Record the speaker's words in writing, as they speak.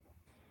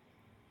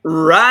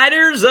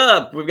Riders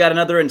up. We've got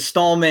another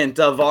installment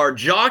of our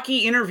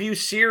jockey interview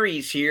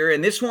series here.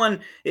 And this one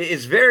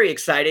is very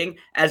exciting.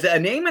 As a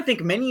name I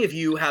think many of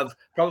you have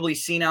probably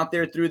seen out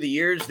there through the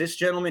years. This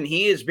gentleman,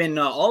 he has been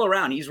all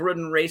around. He's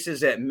ridden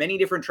races at many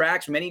different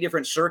tracks, many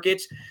different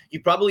circuits.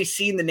 You've probably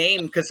seen the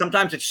name because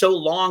sometimes it's so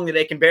long that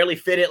they can barely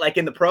fit it like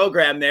in the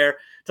program there.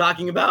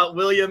 Talking about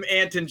William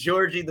Anton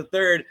Georgie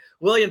III.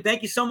 William,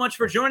 thank you so much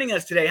for joining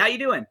us today. How you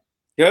doing?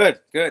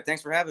 Good, good.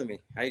 Thanks for having me.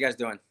 How you guys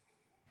doing?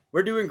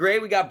 We're doing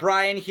great. We got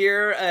Brian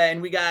here,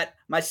 and we got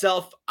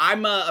myself.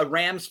 I'm a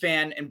Rams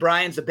fan, and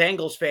Brian's a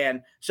Bengals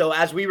fan. So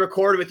as we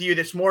record with you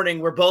this morning,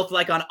 we're both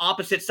like on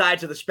opposite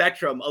sides of the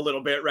spectrum a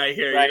little bit right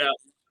here. Right,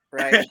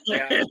 right.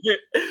 Yeah.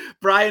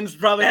 Brian's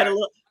probably had a Sorry,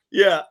 little,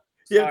 yeah,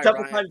 he had a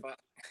sorry, tough Ryan. time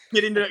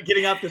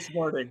getting up this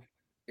morning.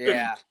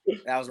 Yeah,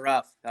 that was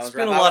rough. That was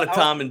Spent rough. a lot of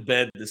time in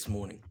bed this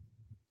morning.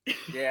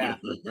 Yeah,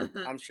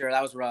 I'm sure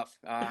that was rough.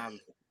 I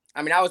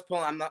mean, I was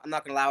pulling. I'm not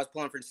gonna lie. I was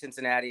pulling for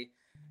Cincinnati.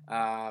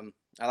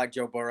 I like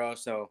Joe Burrow,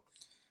 so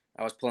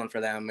I was pulling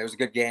for them. It was a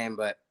good game,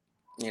 but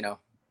you know,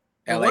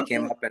 And LA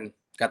came up and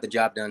got the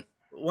job done.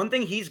 one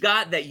thing he's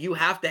got that you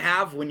have to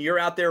have when you're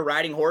out there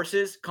riding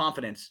horses,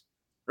 confidence,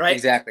 right?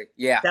 Exactly.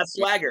 Yeah. That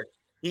swagger.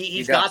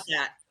 He's does. got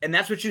that. And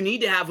that's what you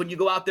need to have when you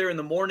go out there in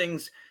the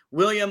mornings.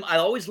 William, I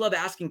always love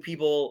asking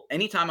people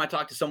anytime I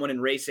talk to someone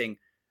in racing,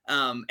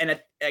 how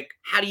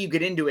do you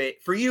get into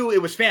it? For you,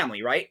 it was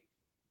family, right?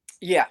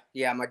 Yeah,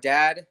 yeah. My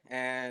dad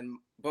and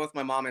both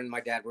my mom and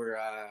my dad were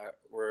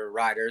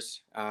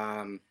riders.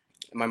 My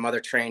mother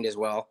trained as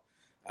well.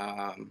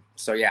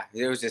 So yeah,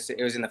 it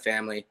was in the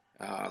family.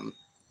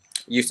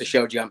 Used to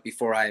show jump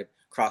before I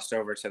crossed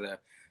over to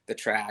the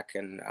track,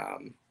 and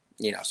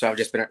so I've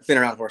just been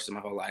around horses my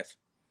whole life.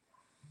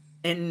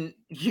 And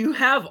you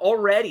have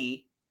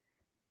already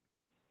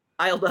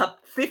piled up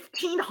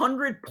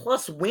 1,500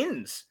 plus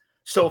wins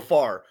so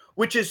far,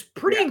 which is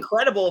pretty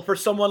incredible for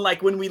someone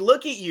like when we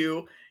look at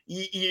you,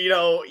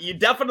 you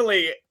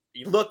definitely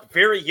look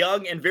very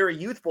young and very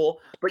youthful,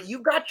 but you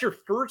got your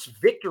first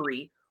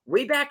victory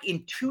way back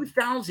in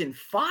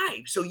 2005.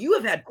 So you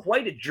have had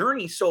quite a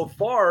journey so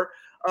far.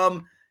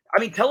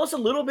 Tell us a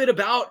little bit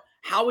about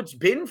how it's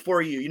been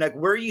for you, like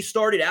where you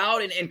started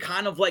out and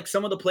kind of like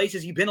some of the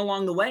places you've been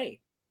along the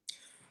way.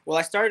 Well,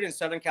 I started in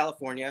Southern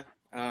California.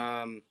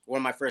 Won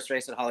my first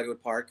race at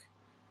Hollywood Park.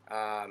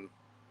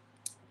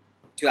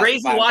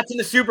 Crazy watching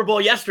the Super Bowl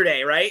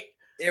yesterday, right?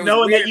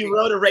 Knowing that you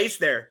rode a race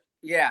there.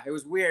 Yeah, it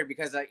was weird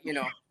because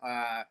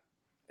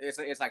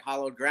it's like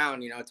hollowed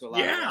ground, to a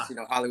lot of us,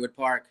 Hollywood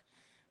Park.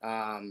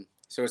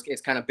 So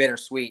it's kind of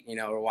bittersweet,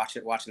 we're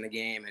watching the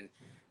game and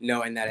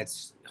knowing that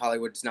it's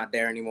Hollywood's not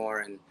there anymore,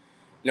 and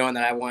knowing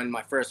that I won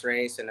my first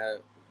race and a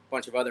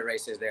bunch of other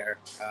races there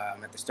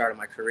at the start of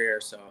my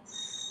career. So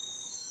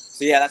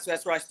yeah, that's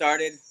where I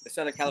started, the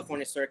Southern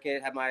California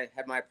circuit. Had my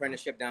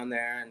apprenticeship down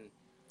there, and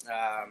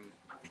a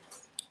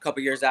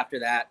couple years after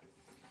that,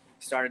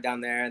 started down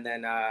there, and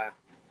then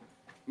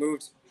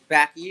moved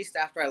back east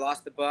after I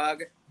lost the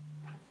bug.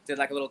 Did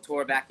like a little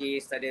tour back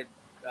east. I did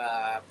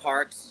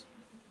Parks.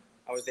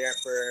 I was there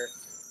for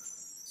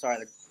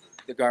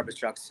the garbage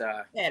trucks.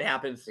 It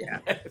happens. Yeah.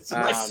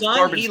 My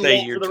son, for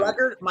the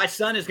record, my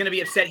son is going to be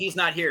upset he's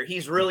not here.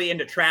 He's really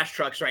into trash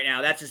trucks right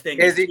now. That's his thing.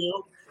 Is he?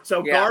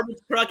 So garbage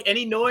truck,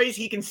 any noise,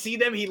 he can see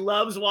them. He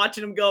loves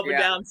watching them go up and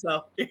down.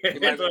 So he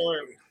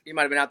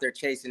might have been out there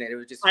chasing it. It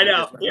was just I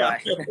know. Yeah.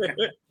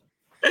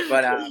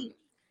 But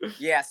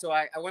yeah, so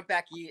I went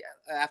back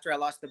after I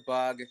lost the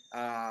bug.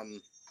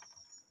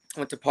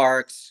 Went to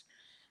Parks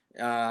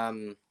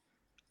in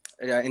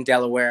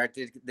Delaware.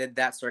 Did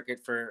that circuit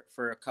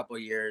for a couple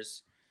of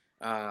years.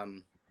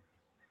 No,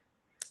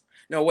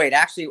 wait.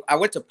 Actually, I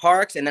went to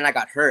Parks and then I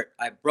got hurt.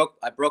 I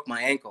broke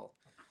my ankle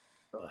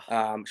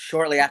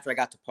shortly after I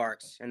got to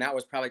Parks, and that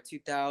was probably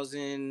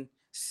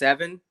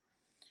 2007.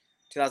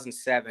 So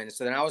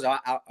then I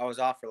was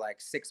off for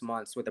like 6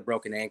 months with a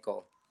broken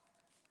ankle.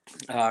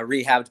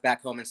 Rehabbed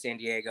back home in San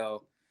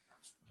Diego,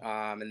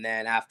 and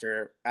then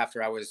after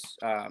I was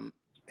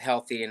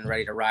healthy and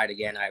ready to ride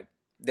again,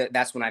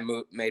 that's when I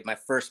made my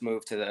first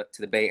move to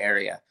the Bay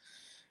Area,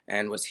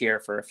 and was here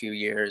for a few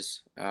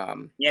years.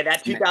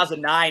 That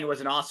 2009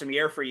 was an awesome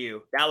year for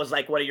you. That was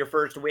like one of your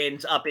first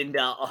wins up into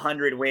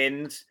 100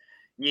 wins.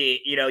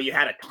 You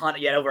had a ton.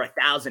 You had over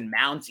 1,000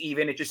 mounts.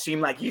 Even it just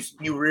seemed like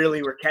you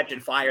really were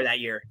catching fire that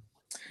year.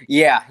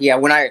 Yeah.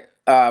 When I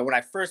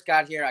first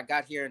got here, I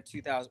got here in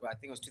 2000. I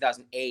think it was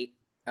 2008.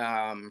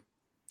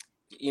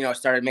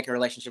 Started making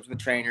relationships with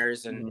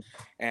trainers and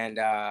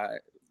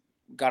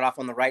got off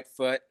on the right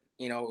foot.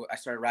 I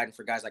started riding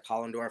for guys like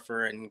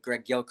Hollendorfer and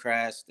Greg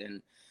Gilchrist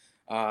and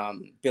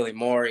Billy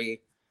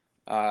Morey.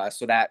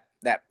 So that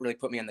really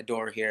put me in the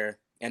door here.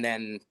 And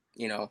then,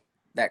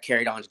 that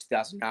carried on to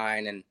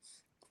 2009 and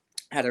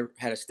had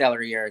a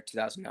stellar year in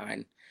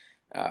 2009.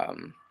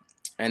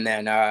 And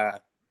then I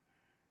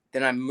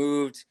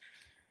moved.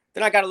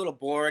 Then I got a little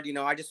bored.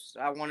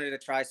 I wanted to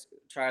try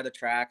other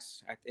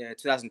tracks.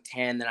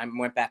 2010, then I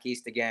went back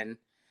east again.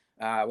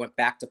 Went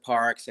back to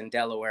Parks in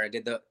Delaware. I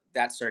did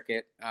that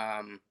circuit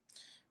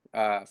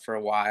for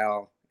a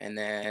while, and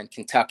then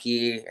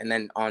Kentucky, and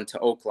then on to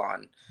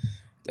Oaklawn,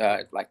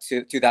 like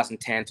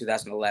 2010,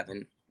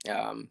 2011.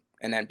 And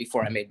then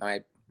before I made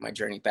my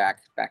journey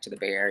back to the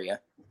Bay Area.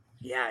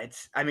 Yeah,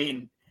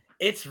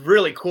 it's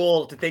really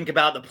cool to think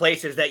about the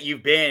places that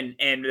you've been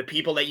and the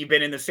people that you've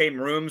been in the same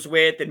rooms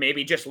with and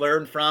maybe just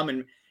learn from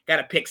and got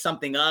to pick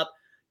something up.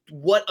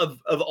 What of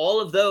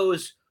all of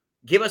those,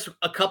 give us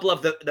a couple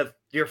of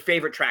your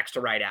favorite tracks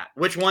to ride at.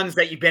 Which ones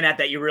that you've been at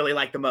that you really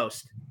like the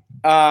most?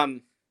 I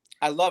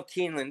love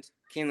Keeneland.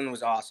 Keeneland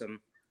was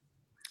awesome.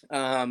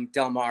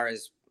 Del Mar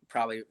is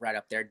probably right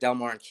up there. Del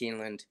Mar and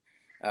Keeneland.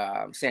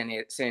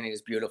 Santa Anita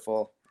is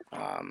beautiful.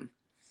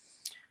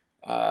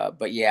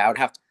 But yeah, I would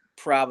have to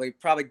probably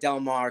Del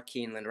Mar,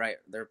 Keeneland, right?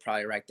 They're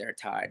probably right there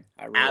tied.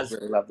 I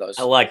really love those.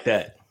 I like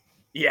that.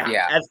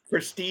 Yeah, as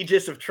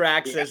prestigious of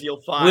tracks as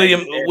you'll find.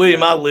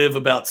 William, I live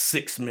about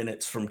 6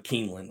 minutes from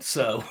Keeneland,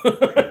 so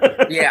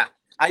yeah.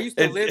 I used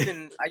to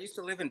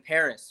live in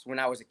Paris when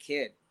I was a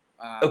kid.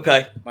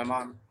 Okay. My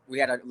mom, we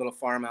had a little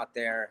farm out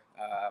there,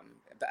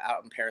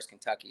 out in Paris,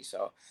 Kentucky.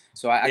 So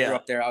I grew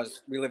up there.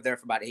 We lived there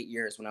for about 8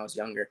 years when I was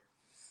younger.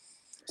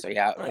 So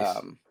yeah, nice.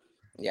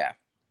 Yeah.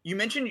 You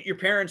mentioned your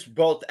parents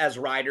both as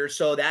riders,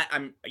 so that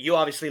you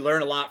obviously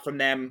learn a lot from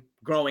them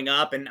growing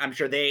up, and I'm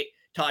sure they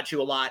taught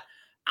you a lot.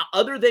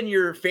 Other than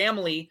your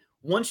family,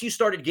 once you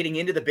started getting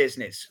into the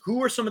business, who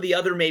were some of the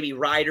other maybe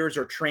riders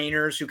or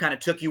trainers who kind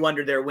of took you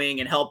under their wing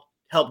and help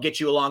get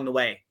you along the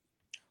way?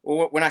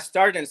 Well, when I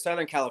started in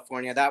Southern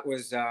California, that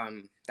was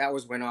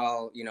when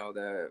all,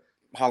 the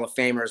Hall of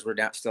Famers were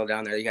still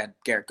down there. You had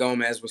Garrett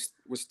Gomez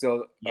was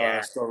still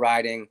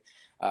riding,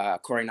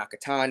 Corey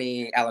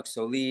Nakatani, Alex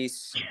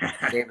Solis,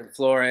 David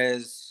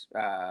Flores,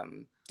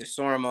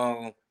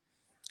 DeSormo,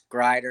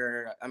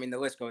 Grider. I mean, the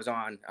list goes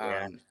on.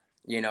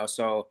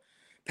 So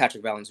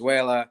Patrick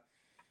Valenzuela,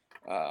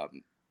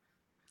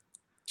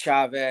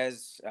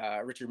 Chavez,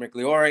 Richard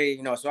McLeori.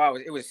 So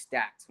it was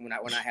stacked when I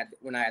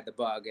had the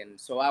bug,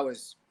 and so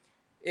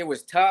it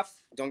was tough.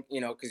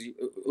 Because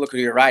you look who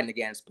you're riding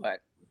against, but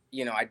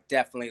I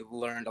definitely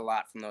learned a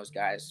lot from those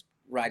guys,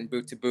 riding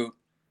boot to boot,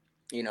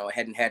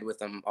 head and head with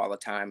them all the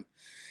time,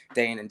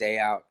 day in and day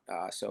out.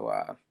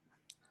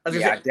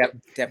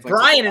 Definitely.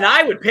 Brian and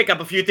I would pick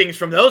up a few things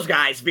from those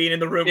guys being in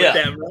the room with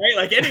them, right?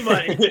 Like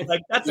anybody,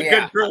 like that's a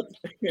good group.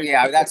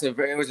 Yeah,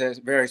 it was a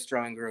very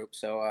strong group.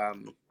 So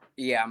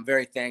I'm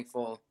very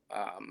thankful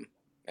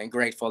and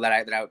grateful that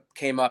I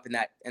came up in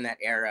that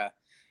era,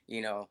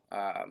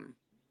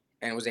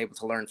 and was able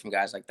to learn from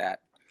guys like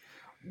that.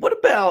 What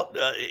about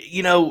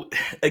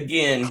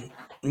again,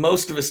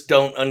 most of us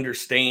don't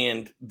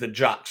understand the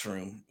jocks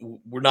room.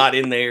 We're not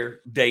in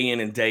there day in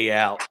and day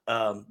out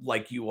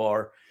like you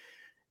are.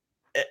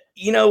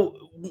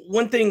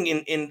 One thing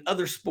in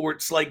other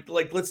sports, like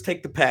let's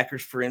take the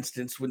Packers, for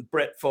instance, when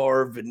Brett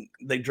Favre and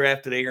they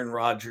drafted Aaron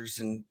Rodgers,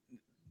 and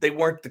they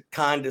weren't the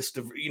kindest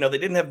of, they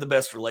didn't have the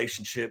best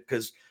relationship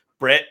because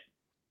Brett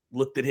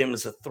looked at him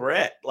as a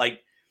threat.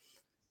 Like,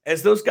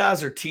 as those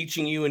guys are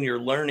teaching you and you're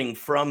learning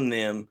from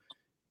them,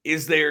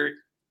 is there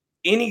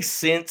any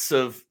sense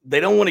of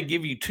they don't want to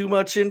give you too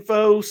much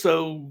info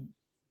so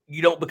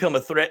you don't become a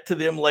threat to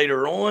them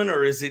later on?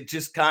 Or is it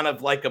just kind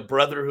of like a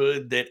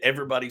brotherhood that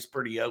everybody's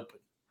pretty open?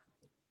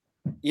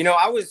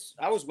 I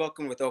was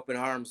welcomed with open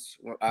arms.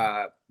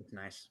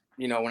 Nice.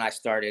 When I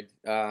started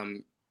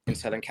in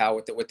Southern Cal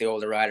with the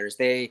older riders,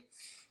 they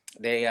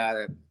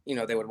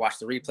would watch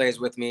the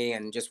replays with me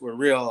and just were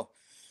real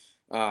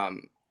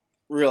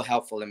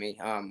helpful to me,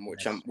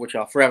 which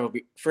I'll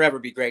forever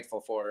be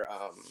grateful for.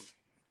 I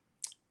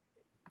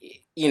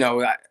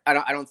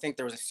don't think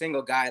there was a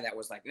single guy that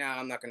was like, no,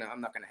 I'm not gonna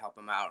help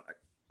him out.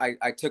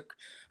 I took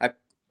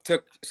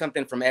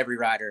something from every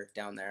rider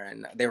down there,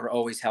 and they were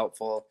always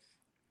helpful.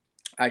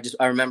 I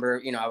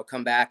remember, I would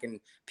come back, and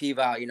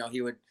P-Val,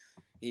 he would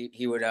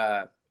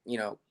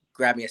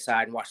grab me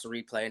aside and watch the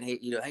replay, and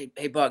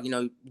hey Bug,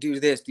 do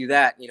this, do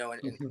that,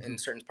 in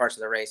certain parts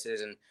of the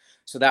races, and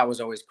so that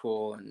was always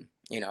cool. And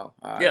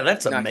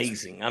that's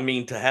amazing. I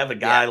mean, to have a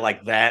guy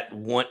like that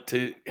want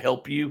to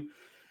help you,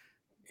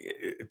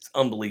 it's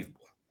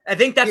unbelievable. I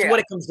think that's what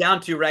it comes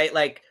down to, right?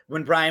 Like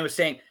when Brian was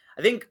saying,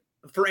 I think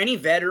for any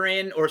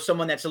veteran or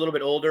someone that's a little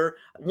bit older,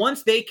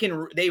 once they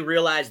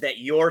realize that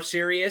you're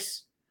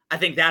serious, I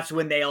think that's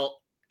when they'll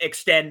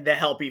extend the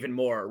help even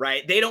more,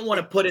 right? They don't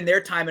want to put in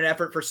their time and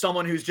effort for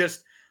someone who's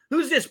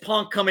this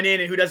punk coming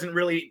in and who doesn't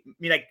really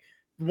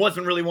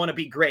wasn't really want to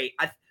be great.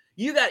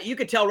 You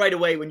could tell right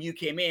away when you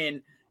came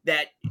in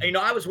that,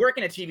 I was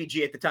working at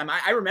TVG at the time.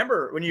 I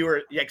remember when you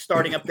were like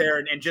starting up there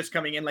and just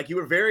coming in, like you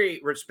were very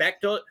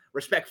respectful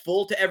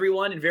to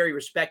everyone and very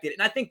respected.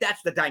 And I think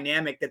that's the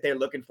dynamic that they're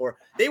looking for.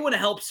 They want to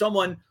help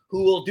someone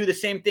who will do the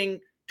same thing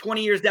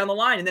 20 years down the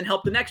line and then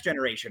help the next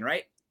generation,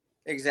 right?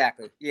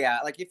 Exactly. Yeah.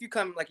 Like if you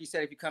come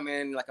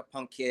in like a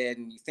punk kid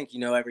and you think you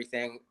know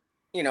everything,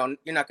 you're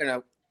not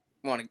gonna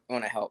want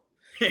to help.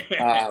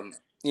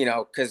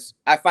 Because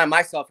I find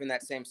myself in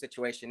that same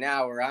situation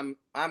now where I'm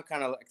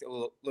kind of like a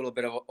little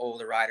bit of an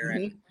older rider,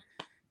 and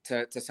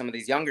to some of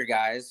these younger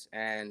guys.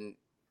 And,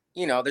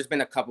 there's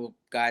been a couple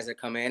guys that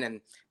come in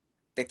and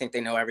they think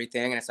they know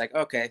everything, and it's like,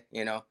 okay,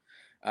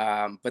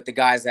 but the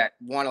guys that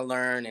want to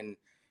learn, and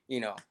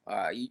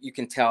you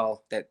can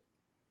tell that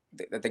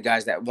the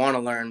guys that want to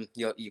learn,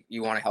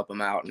 you want to help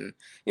them out, and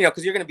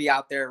because you're going to be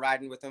out there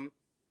riding with them,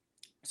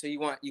 so you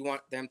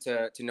want them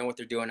to know what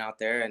they're doing out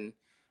there,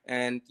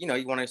 and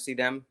you want to see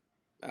them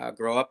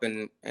grow up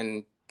and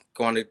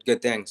go on to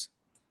good things.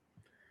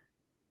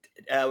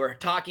 We're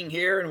talking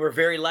here, and we're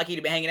very lucky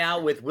to be hanging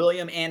out with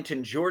William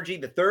Anton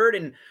Georgi III.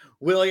 And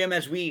William,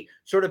 as we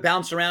sort of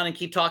bounce around and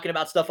keep talking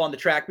about stuff on the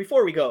track,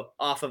 before we go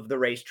off of the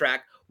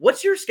racetrack,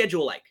 what's your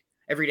schedule like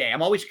every day?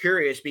 I'm always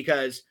curious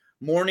because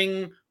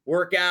morning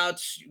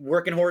workouts,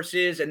 working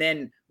horses, and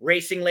then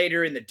racing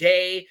later in the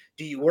day.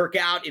 Do you work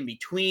out in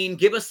between?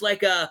 Give us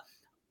like a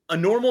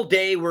normal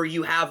day where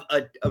you have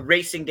a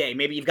racing day.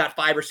 Maybe you've got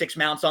 5 or 6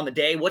 mounts on the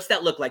day. What's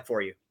that look like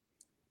for you?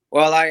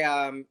 Well,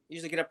 I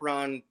usually get up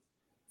around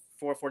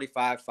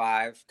 4:45,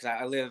 5,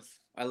 because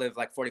I live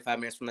like 45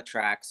 minutes from the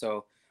track.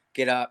 So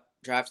get up,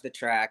 drive to the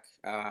track.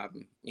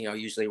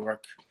 Usually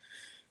work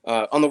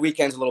on the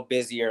weekends a little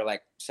busier,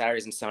 like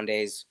Saturdays and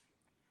Sundays.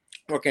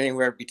 Work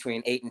anywhere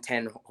between 8 and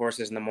 10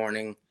 horses in the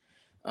morning.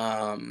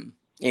 Then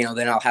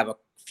I'll have a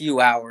few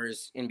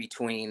hours in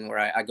between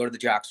where I go to the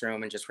jocks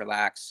room and just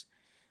relax.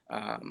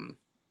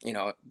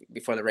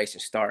 Before the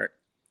races start,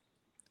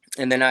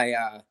 and then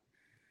I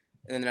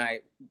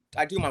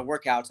do my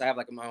workouts. I have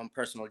like my own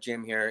personal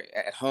gym here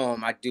at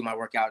home. I do my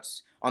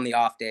workouts on the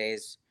off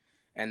days,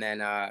 and then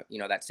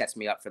that sets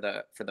me up for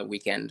the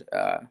weekend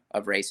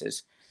of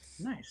races.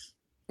 Nice.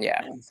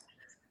 Yeah. Nice.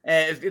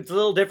 It's a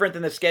little different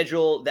than the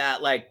schedule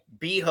that like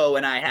Beho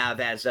and I have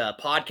as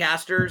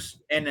podcasters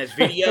and as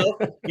video.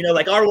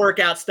 Like our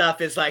workout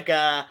stuff is like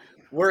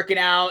working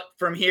out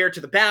from here to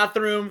the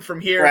bathroom,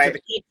 from here to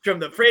from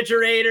the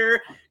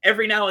refrigerator.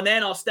 Every now and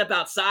then I'll step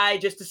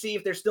outside just to see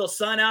if there's still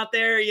sun out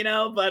there,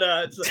 But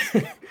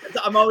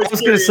I'm always. I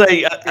was going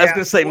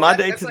to say, my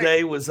day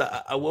today was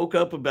I woke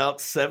up about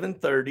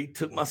 7:30,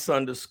 took my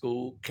son to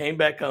school, came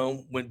back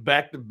home, went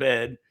back to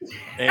bed,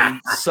 and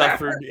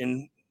suffered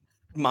in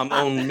my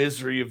own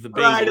misery of the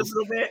Bengals. A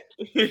little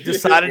bit.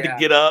 Decided to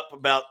get up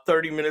about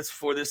 30 minutes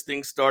before this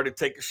thing started,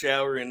 take a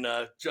shower, and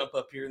jump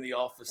up here in the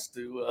office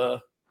to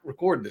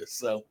record this.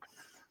 So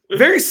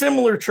very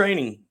similar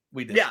training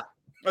we did. Yeah,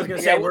 I was gonna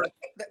say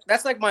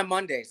that's like my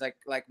Mondays. Like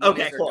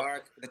Mondays okay, are cool.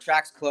 dark. The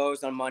track's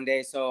closed on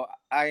Monday, so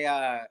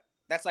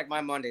that's like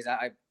my Mondays.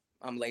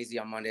 I'm lazy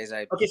on Mondays.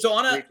 So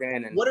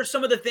what are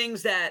some of the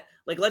things that,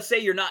 like, let's say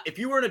if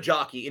you weren't a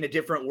jockey in a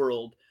different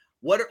world,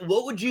 what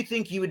would you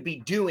think you would be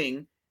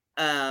doing?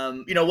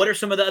 What are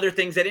some of the other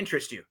things that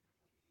interest you?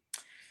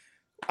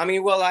 I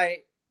mean, well,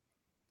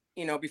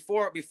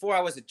 before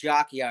I was a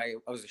jockey, I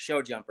was a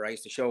show jumper. I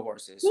used to show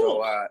horses.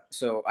 Cool.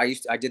 So I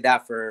did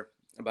that for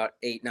about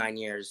 8-9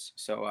 years.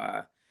 So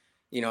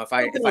if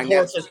I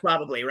horses,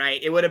 probably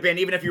right. It would have been,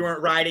 even if you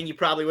weren't riding, you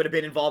probably would have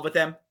been involved with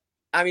them.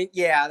 I mean,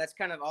 yeah, that's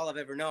kind of all I've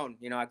ever known.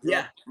 I grew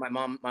up, my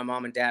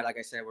mom and dad, like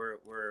I said,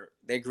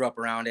 they grew up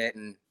around it,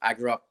 and I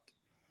grew up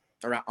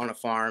on a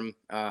farm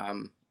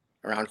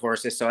around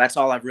horses. So that's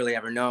all I've really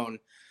ever known.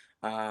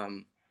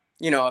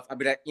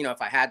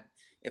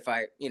 If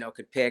I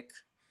could pick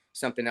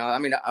something else. I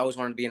mean, I always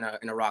wanted to be in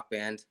a rock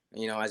band,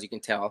 as you can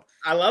tell.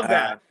 I love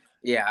that.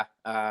 Yeah.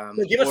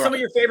 So give us some of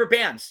your favorite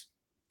bands.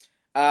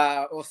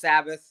 Well,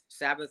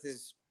 Sabbath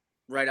is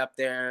right up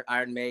there.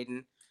 Iron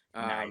Maiden.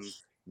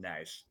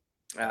 Nice.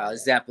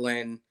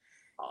 Zeppelin.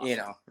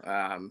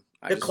 Awesome.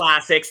 The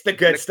classics, the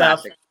good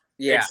stuff. Classics.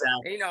 Yeah.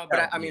 Exactly.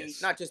 But I mean,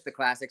 not just the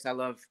classics. I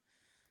love,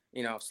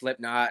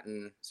 Slipknot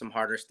and some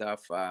harder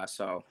stuff.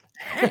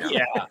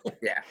 Yeah.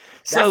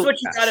 That's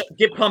what you gotta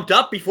get pumped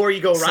up before you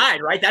go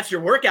ride, right? That's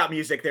your workout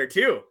music there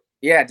too.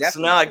 Yeah, definitely.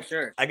 So now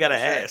sure. I gotta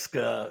ask,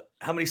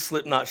 how many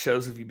Slipknot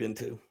shows have you been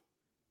to?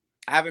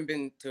 I haven't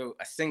been to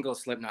a single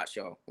Slipknot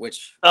show,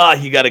 which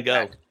you gotta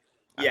go.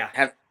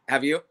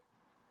 Have you?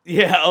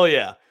 Yeah. Oh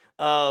yeah.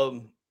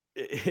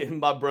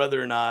 My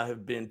brother and I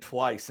have been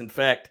twice. In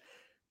fact,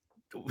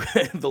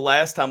 the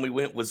last time we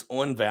went was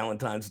on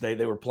Valentine's Day.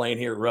 They were playing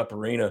here at Rupp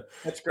Arena.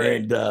 That's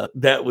great. And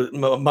that was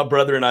my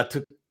brother and I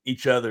took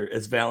each other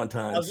as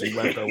Valentines and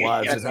left our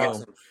wives at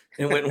home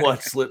and went and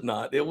watched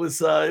Slipknot. It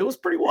was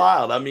pretty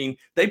wild. I mean,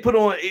 they put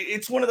on.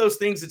 It's one of those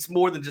things. It's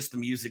more than just the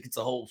music. It's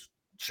a whole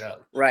show,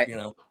 right?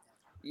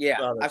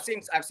 Yeah, I've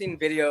seen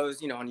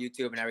videos, on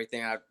YouTube and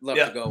everything. I'd love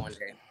to go one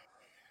day.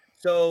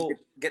 So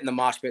get in the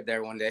mosh pit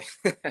there one day.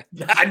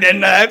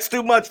 That's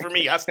too much for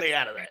me. I stay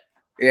out of that.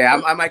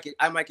 Yeah, I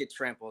might get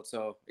trampled.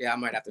 So yeah, I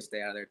might have to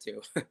stay out of there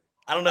too.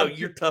 I don't know.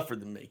 You're tougher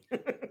than me.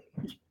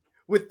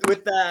 With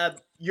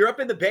you're up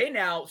in the Bay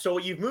now, so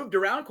you've moved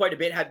around quite a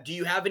bit. Do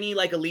you have any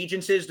like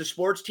allegiances to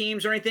sports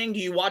teams or anything? Do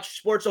you watch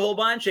sports a whole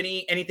bunch?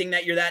 Anything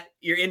that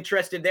you're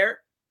interested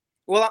there?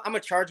 Well, I'm a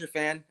Charger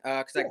fan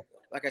because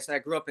like I said, I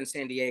grew up in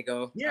San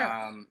Diego.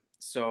 Yeah.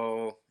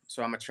 So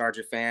I'm a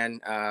Charger fan.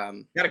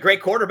 Got a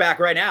great quarterback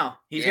right now.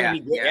 He's gonna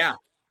be good.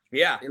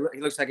 Yeah. He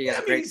looks like he has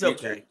a great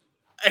future.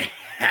 Okay.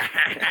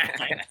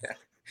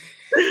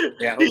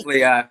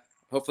 Yeah.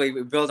 Hopefully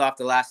we build off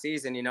the last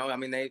season. I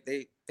mean,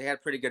 they had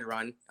a pretty good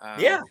run.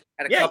 Yeah.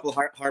 Had a couple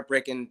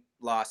heartbreaking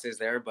losses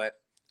there, but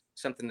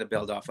something to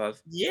build off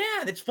of.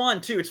 Yeah, it's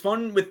fun too. It's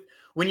fun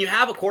when you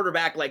have a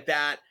quarterback like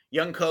that,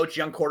 young coach,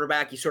 young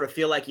quarterback, you sort of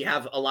feel like you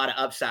have a lot of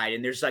upside,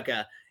 and there's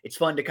it's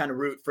fun to kind of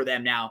root for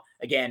them now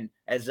again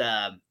as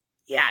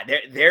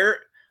they're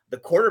the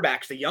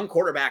quarterbacks, the young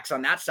quarterbacks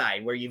on that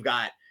side where you've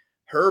got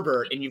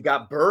Herbert and you've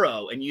got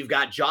Burrow and you've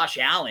got Josh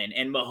Allen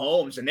and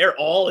Mahomes, and they're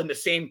all in the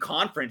same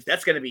conference.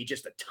 That's going to be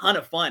just a ton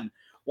of fun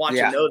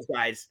watching those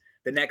guys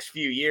the next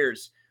few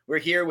years. We're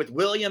here with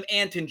William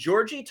Anton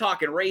Georgi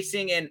talking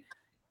racing and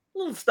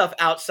little stuff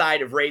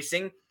outside of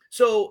racing.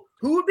 So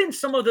who have been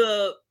some of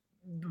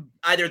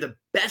either the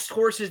best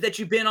horses that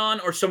you've been on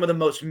or some of the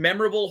most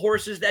memorable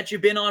horses that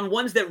you've been on,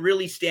 ones that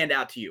really stand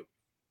out to you?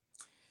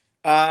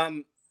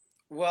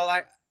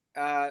 Well,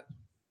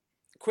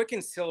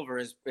 Quicken Silver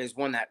is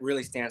one that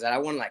really stands out. I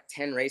won like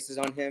 10 races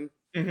on him.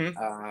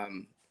 Mm-hmm.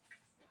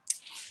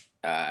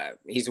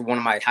 He's one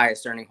of my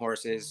highest earning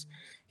horses.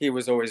 He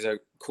was always a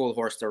cool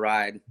horse to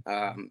ride.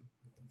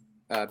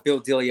 Bill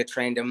Delia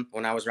trained him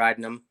when I was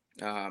riding him.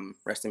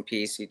 Rest in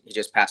peace. He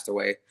just passed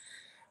away.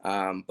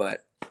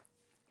 But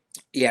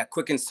yeah,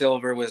 Quicken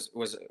Silver was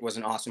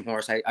an awesome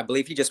horse. I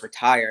believe he just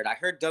retired. I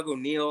heard Doug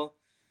O'Neill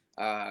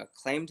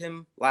claimed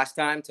him last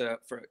time to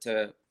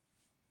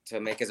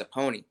make as a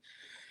pony.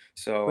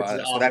 So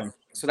awesome.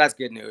 so that's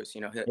good news.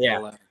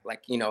 He'll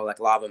like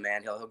Lava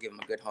Man, he'll give him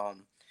a good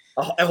home.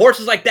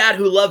 Horses like that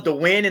who love to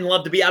win and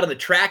love to be out on the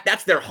track,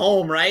 that's their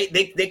home, right?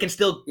 They can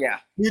still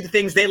do the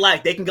things they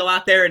like. They can go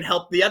out there and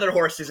help the other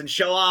horses and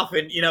show off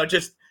and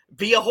just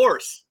be a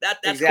horse. That's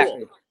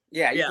exactly. Cool.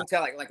 Yeah, you can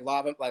tell like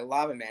Lava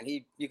Man.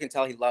 You can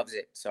tell he loves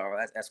it. So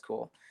that's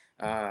cool.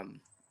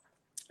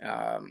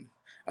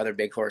 Other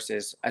big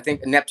horses. I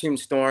think Neptune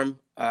Storm.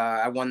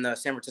 I won the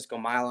San Francisco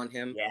Mile on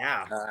him.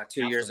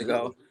 2 years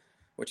ago,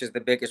 which is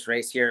the biggest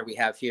race here we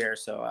have here.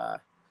 So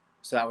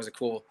that was a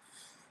cool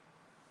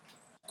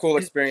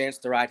experience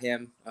to ride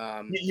him.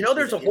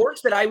 There's a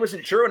horse that I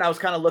wasn't sure when I was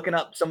kind of looking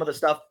up some of the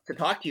stuff to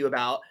talk to you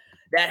about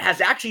that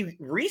has actually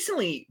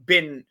recently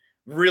been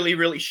really,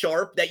 really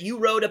sharp that you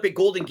rode up at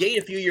Golden Gate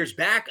a few years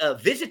back,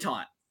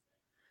 Visitant.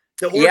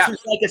 The horse is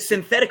like a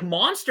synthetic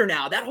monster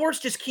now. That horse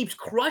just keeps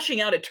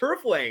crushing out at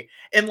Turfway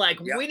and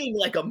winning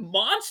like a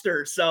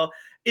monster. So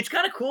it's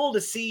kind of cool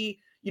to see,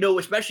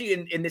 especially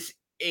in this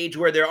age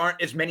where there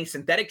aren't as many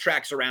synthetic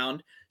tracks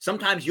around.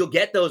 Sometimes you'll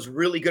get those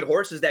really good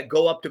horses that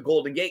go up to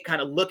Golden Gate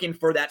kind of looking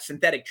for that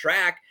synthetic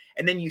track,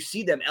 and then you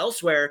see them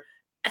elsewhere.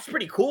 That's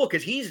pretty cool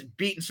because he's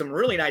beaten some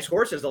really nice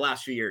horses the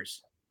last few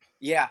years.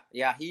 Yeah.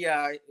 He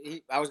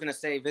I was gonna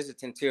say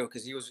Visitant too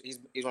because he's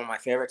one of my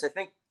favorites. I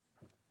think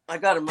I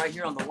got him right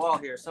here on the wall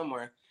here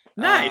somewhere.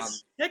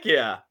 Nice. Heck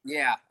yeah.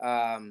 Yeah.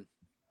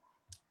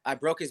 I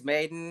broke his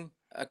maiden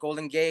at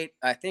Golden Gate.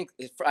 I think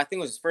it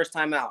was his first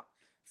time out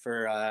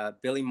for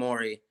Billy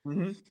Morey.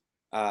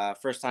 Mm-hmm.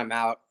 First time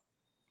out,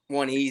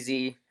 won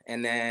easy,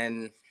 and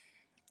then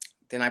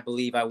I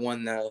believe I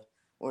won the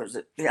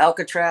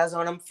Alcatraz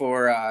on him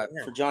for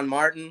John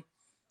Martin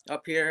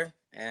up here,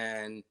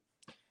 and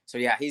so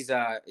yeah, he's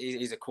a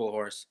cool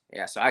horse.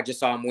 Yeah, so I just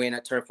saw him win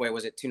at Turfway.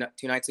 Was it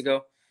two nights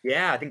ago?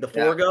 Yeah, I think the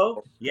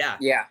Forgo. Yeah.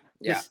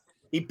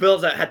 He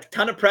builds a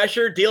ton of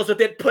pressure, deals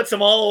with it, puts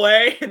them all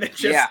away, and then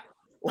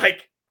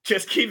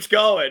just keeps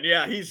going.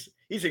 Yeah, he's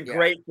in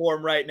great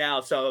form right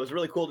now. So it was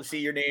really cool to see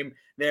your name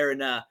there.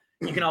 And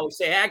you can always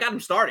say, hey, I got him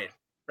started,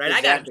 right?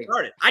 Exactly. I got him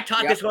started. I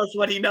taught this horse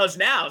what he knows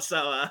now.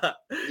 So that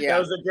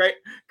was a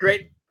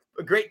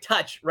great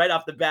touch right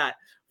off the bat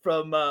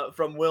from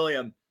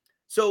William.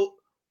 So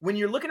when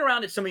you're looking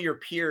around at some of your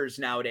peers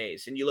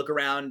nowadays and you look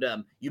around,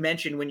 you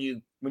mentioned when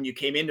you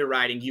came into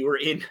riding, you were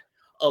in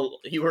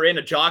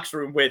a jocks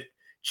room with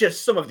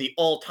just some of the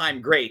all-time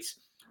greats.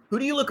 Who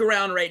do you look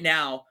around right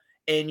now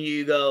and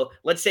you go,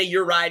 let's say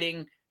you're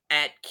riding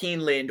at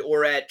Keeneland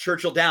or at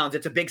Churchill Downs.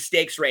 It's a big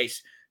stakes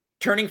race.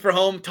 Turning for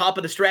home, top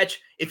of the stretch.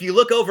 If you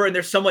look over and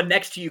there's someone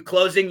next to you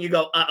closing, you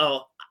go,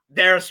 uh-oh,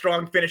 they're a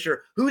strong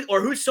finisher.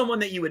 Who's someone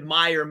that you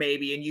admire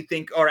maybe and you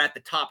think are at the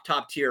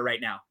top tier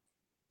right now?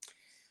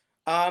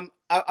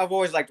 I've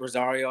always liked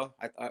Rosario.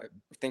 I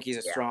think he's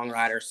a strong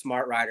rider,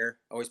 smart rider,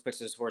 always puts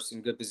his horse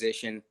in good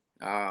position.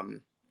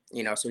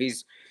 So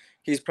he's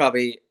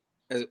probably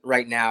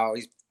right now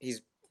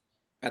he's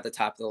at the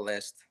top of the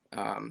list.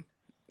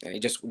 And he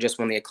just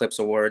won the Eclipse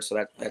Award,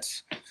 so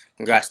that's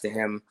congrats to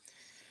him.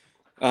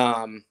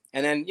 And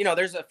then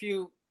there's a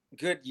few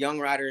good young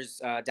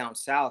riders down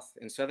south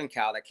in Southern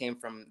Cal that came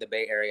from the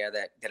Bay Area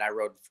that I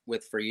rode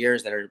with for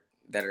years that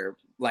are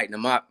lighting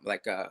them up,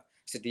 like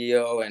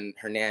Cedillo and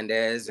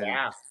Hernandez,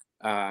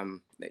 and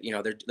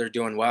they're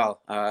doing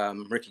well.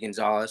 Ricky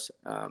Gonzalez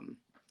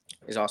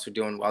is also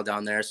doing well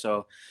down there.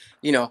 So,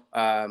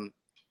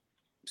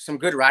 some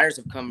good riders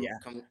have come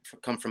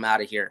from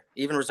out of here.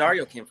 From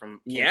Rosario came from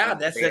out of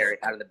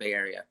the Bay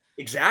Area.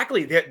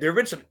 Exactly. There've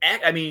been some.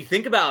 I mean,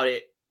 think about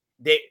it.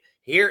 They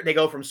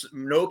go from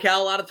NorCal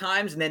a lot of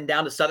times, and then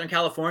down to Southern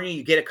California.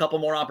 You get a couple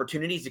more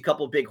opportunities, a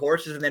couple of big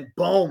horses, and then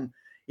boom.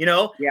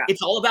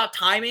 It's all about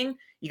timing.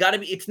 You got to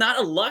be. It's not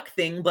a luck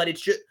thing, but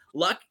it's just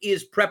luck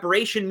is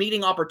preparation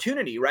meeting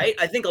opportunity, right?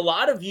 I think a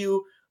lot of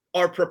you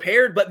are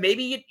prepared, but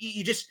maybe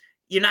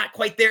you're not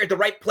quite there at the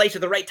right place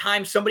at the right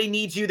time. Somebody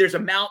needs you. There's a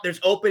mount, there's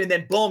open, and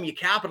then boom, you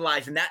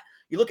capitalize. And that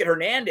you look at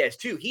Hernandez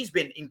too. He's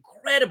been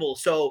incredible.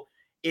 So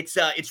it's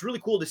really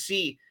cool to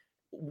see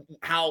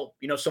how,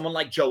 someone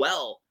like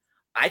Joel,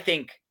 I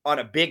think on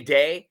a big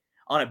day,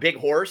 on a big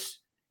horse,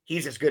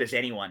 he's as good as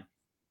anyone,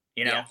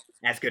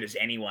 as good as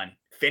anyone.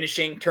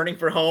 Finishing, turning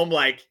for home,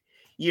 and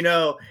we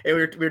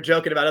were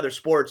joking about other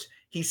sports.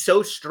 He's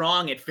so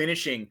strong at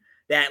finishing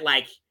that,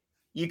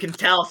 you can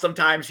tell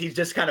sometimes he's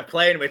just kind of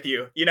playing with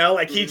you,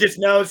 he just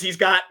knows he's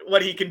got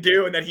what he can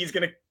do and that he's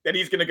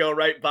gonna go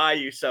right by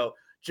you. So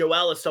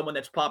Joel is someone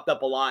that's popped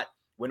up a lot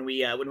when we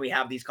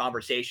have these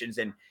conversations,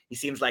 and he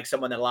seems like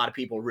someone that a lot of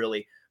people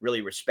really,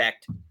 really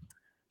respect.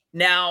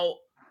 Now,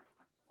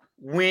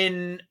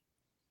 when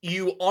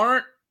you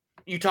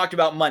talked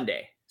about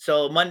Monday.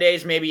 So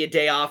Monday's maybe a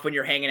day off when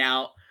you're hanging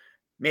out,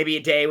 maybe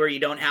a day where you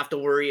don't have to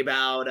worry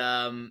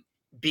about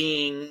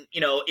being,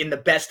 in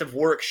the best of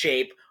work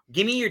shape.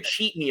 Give me your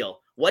cheat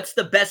meal. What's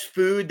the best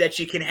food that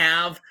you can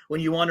have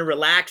when you want to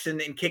relax and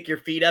kick your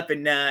feet up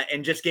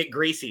and just get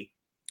greasy?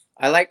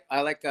 I like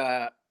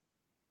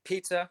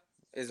pizza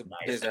is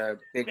a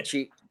big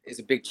cheat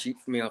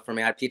meal for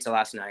me. I had pizza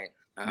last night.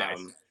 Nice.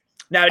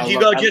 Now, do you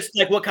go just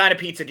what kind of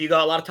pizza? Do you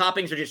go a lot of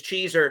toppings or just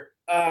cheese or?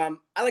 I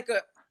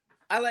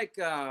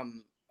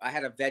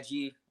had a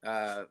veggie,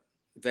 what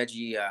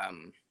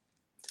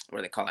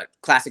do they call it?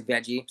 Classic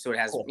veggie. So it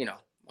has, cool.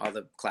 All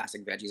the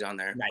classic veggies on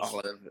there, nice.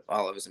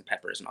 olives and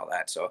peppers and all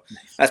that. So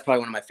nice. That's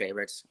probably one of my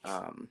favorites.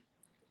 I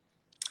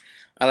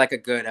like a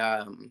good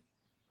a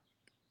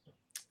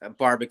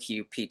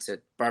barbecue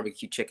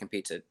chicken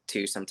pizza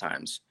too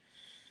sometimes.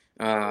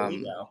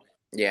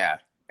 Yeah.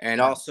 And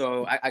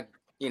also I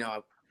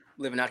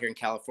living out here in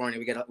California,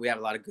 we have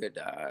a lot of good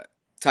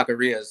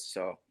taquerias.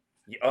 So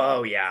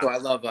oh yeah. So I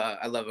love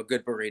a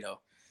good burrito.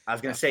 I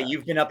was going to say,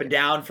 you've been up and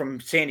down from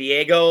San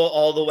Diego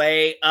all the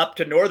way up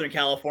to Northern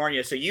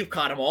California. So you've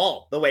caught them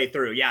all the way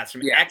through. Yeah.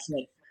 Some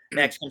excellent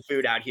Mexican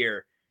food out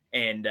here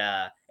and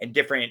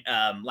different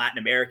Latin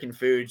American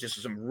foods. Just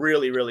some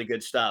really, really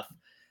good stuff.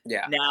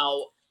 Yeah.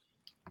 Now,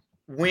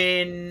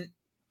 when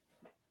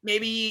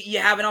maybe you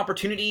have an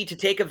opportunity to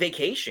take a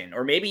vacation,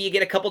 or maybe you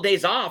get a couple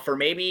days off, or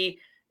maybe,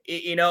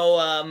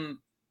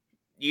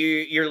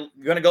 you're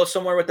going to go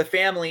somewhere with the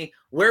family,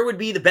 where would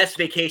be the best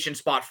vacation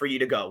spot for you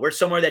to go? Where's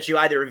somewhere that you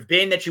either have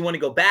been that you want to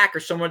go back, or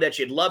somewhere that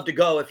you'd love to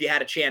go if you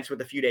had a chance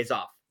with a few days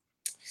off?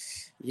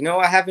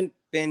 I haven't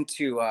been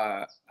to,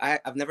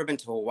 I've never been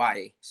to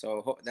Hawaii.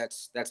 So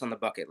that's on the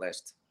bucket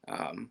list.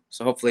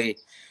 So hopefully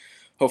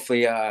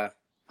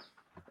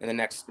in the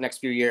next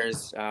few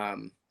years,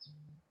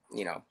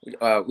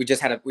 we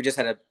just had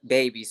a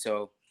baby.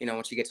 So,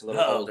 once you get a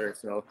little older,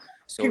 so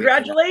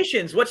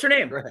congratulations. What's her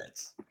name?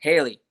 Congrats.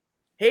 Haley.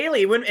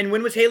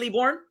 When was Haley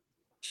born?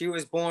 She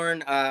was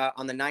born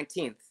on the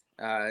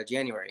 19th,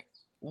 January.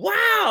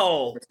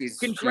 Wow.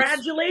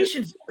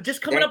 Congratulations.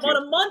 Just coming up on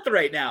a month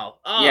right now.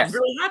 Oh, yes. I'm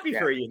really happy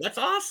for you. That's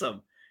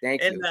awesome.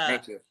 Thank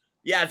you.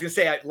 Yeah, I was going to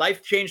say,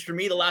 life changed for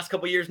me the last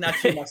couple of years. Not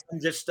too much.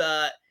 Just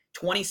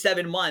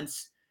 27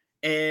 months.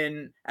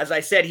 And as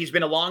I said, he's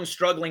been a long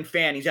struggling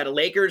fan. He's had a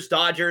Lakers,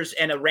 Dodgers,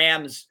 and a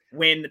Rams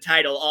win the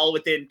title all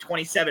within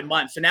 27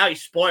 months. So now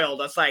he's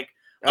spoiled. I was like,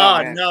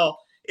 oh no.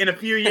 In a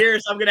few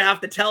years, I'm going to have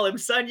to tell him,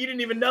 son, you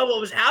didn't even know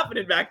what was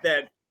happening back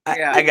then.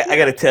 I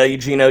got to tell you,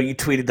 Gino, you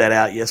tweeted that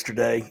out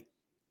yesterday.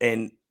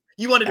 And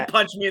you wanted to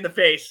punch me in the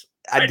face.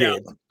 I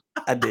did.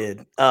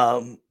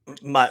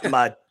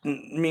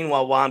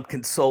 Meanwhile, while I'm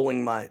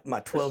consoling my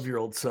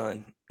 12-year-old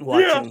son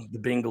watching the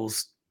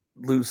Bengals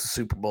lose the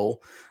Super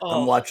Bowl,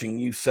 I'm watching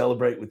you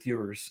celebrate with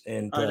yours.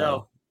 And I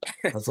know.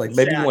 I was like,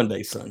 maybe one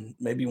day, son.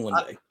 Maybe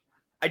one day.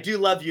 I do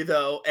love you,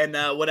 though. And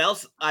what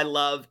else I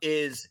love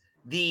is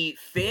the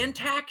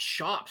Fantax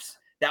shops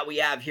that we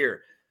have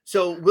here.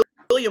 So,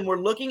 William, we're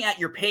looking at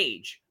your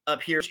page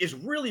up here, which is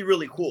really,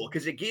 really cool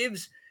because it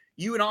gives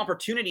you an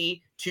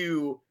opportunity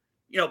to,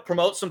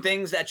 promote some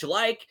things that you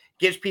like,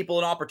 gives people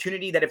an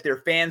opportunity that if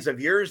they're fans of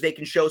yours, they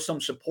can show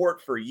some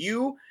support for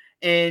you.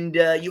 And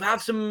you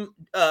have some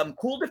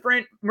cool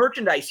different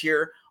merchandise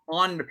here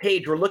on the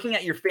page. We're looking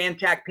at your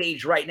Fantax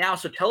page right now.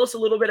 So tell us a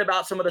little bit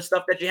about some of the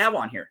stuff that you have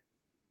on here.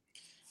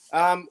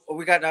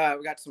 We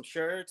got some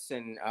shirts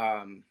and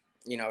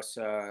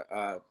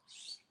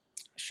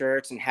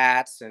shirts and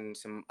hats and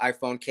some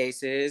iPhone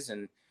cases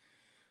and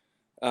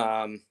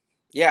a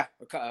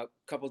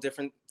couple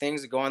different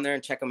things to go on there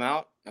and check them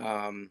out.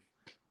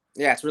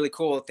 It's a really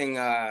cool thing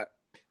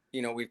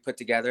we've put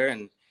together,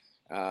 and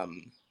I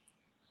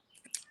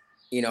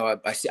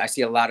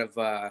see a lot of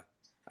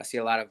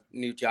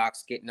new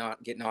jocks getting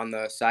on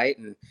the site,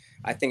 and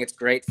I think it's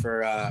great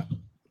for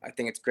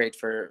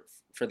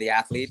the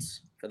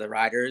athletes, for the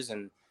riders,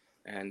 and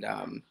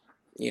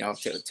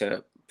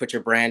to put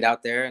your brand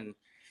out there, and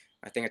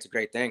I think it's a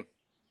great thing.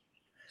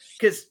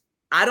 Because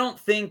I don't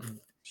think,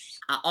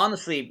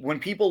 honestly, when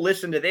people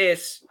listen to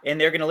this and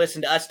they're going to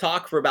listen to us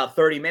talk for about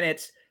 30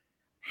 minutes,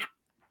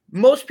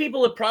 most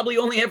people have probably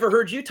only ever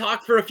heard you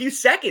talk for a few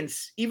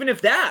seconds, even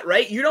if that,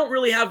 right? You don't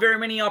really have very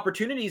many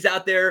opportunities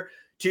out there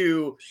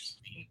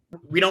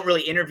we don't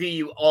really interview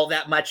you all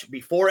that much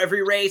before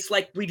every race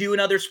like we do in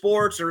other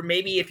sports, or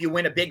maybe if you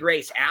win a big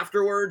race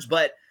afterwards.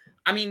 But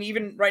I mean,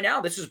 even right now,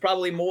 this is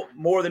probably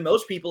more than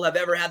most people have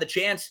ever had the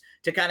chance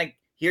to kind of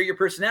hear your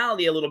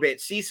personality a little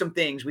bit, see some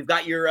things. We've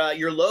got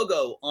your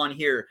logo on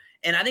here.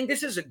 And I think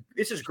this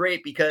is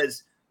great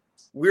because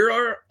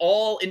we're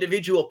all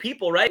individual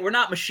people, right? We're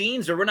not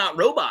machines or we're not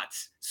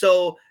robots.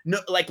 So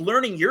like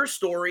learning your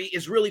story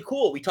is really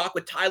cool. We talked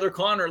with Tyler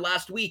Connor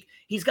last week.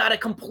 He's got a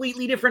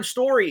completely different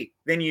story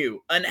than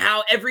you, and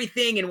how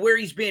everything and where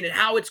he's been and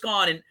how it's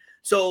gone. And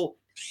so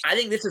I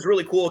think this is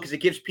really cool because it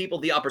gives people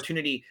the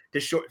opportunity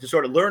to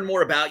sort of learn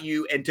more about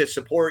you and to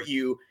support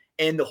you.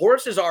 And the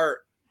horses are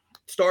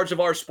stars of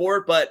our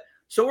sport, but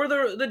so are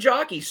the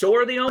jockeys, so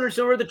are the owners,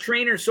 so are the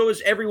trainers, so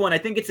is everyone. I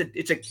think it's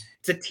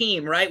a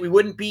team, right? We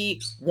wouldn't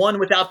be one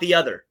without the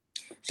other.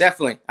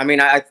 Definitely. I mean,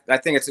 I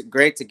think it's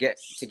great to get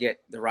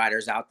the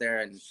riders out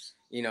there and,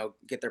 you know,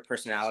 get their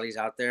personalities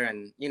out there.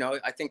 And, you know,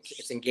 I think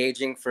it's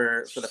engaging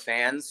for the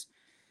fans,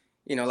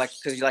 you know,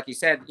 because like you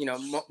said, you know,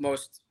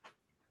 most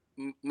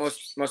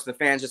of the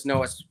fans just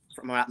know us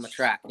from out on the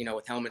track, you know,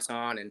 with helmets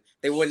on, and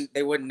they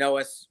wouldn't know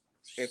us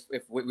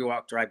if we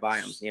walked right by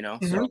them, you know.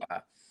 Mm-hmm.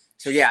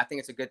 So yeah, I think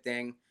it's a good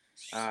thing,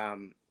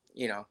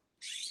 you know,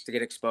 to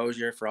get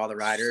exposure for all the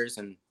riders,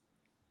 and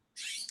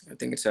I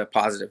think it's a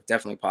positive,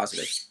 definitely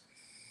positive.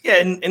 Yeah,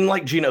 and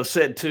like Gino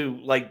said too,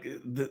 like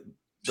the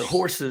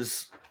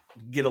horses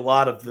get a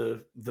lot of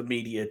the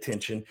media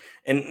attention,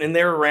 and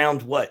they're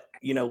around what,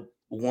 you know,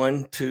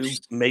 1, 2,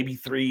 maybe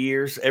 3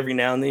 years. Every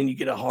now and then you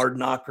get a hard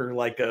knocker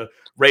like a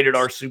Rated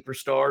R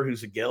Superstar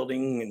who's a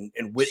gelding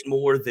and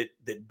Whitmore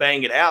that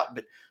bang it out,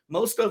 but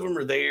most of them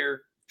are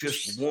there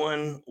just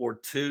 1 or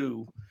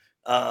 2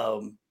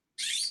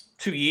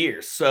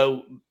 years.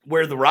 So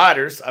where the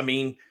riders, I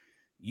mean,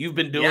 you've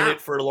been doing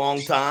it for a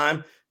long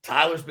time.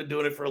 Tyler's been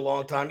doing it for a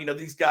long time. You know,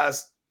 these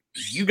guys,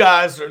 you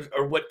guys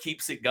are what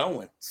keeps it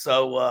going.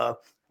 So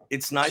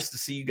it's nice to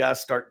see you guys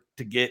start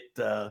to get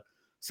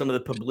some of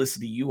the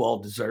publicity you all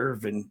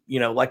deserve. And, you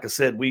know, like I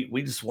said,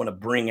 we just want to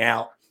bring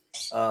out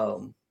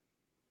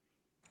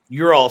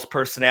your all's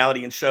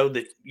personality and show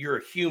that you're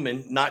a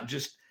human, not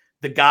just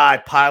the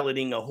guy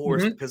piloting a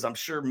horse, mm-hmm. because I'm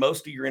sure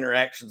most of your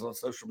interactions on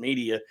social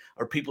media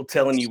are people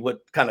telling you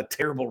what kind of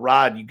terrible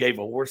ride you gave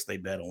a horse they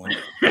bet on.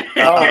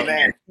 Oh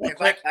man.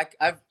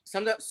 I've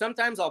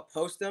sometimes I'll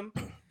post them.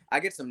 I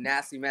get some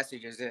nasty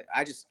messages.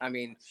 I just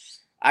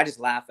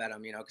laugh at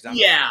them, you know, because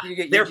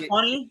they're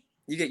funny.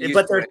 You get used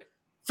to it.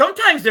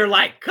 Sometimes they're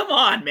like, come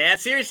on, man.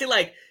 Seriously,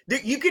 like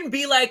you can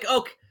be like,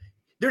 okay,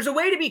 there's a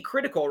way to be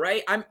critical,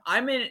 right?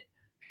 I'm in,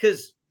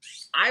 because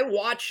I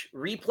watch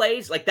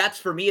replays. Like that's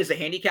for me as a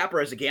handicapper,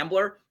 as a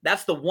gambler,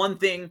 that's the one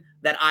thing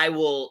that I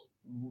will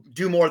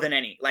do more than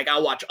any. Like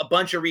I'll watch a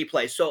bunch of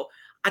replays. So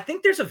I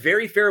think there's a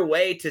very fair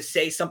way to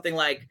say something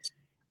like,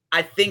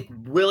 I think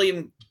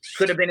William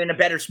could have been in a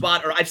better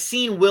spot, or I've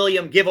seen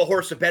William give a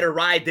horse a better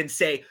ride than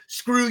say,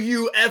 screw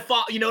you, F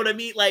off. You know what I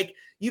mean? Like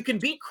you can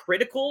be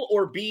critical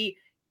or be,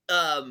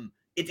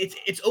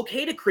 it's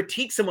okay to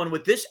critique someone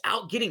with this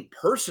out getting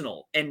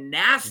personal and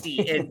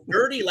nasty and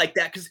dirty like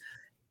that. Cause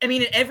I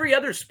mean, in every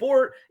other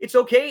sport, it's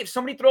okay if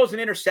somebody throws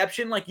an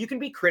interception, like you can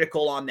be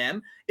critical on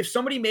them. If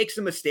somebody makes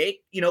a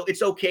mistake, you know,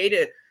 it's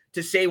okay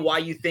to say why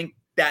you think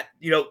that,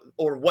 you know,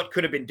 or what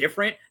could have been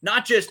different.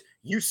 Not just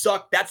you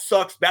suck, that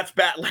sucks, that's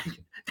bad. Like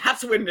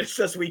that's when it's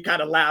just we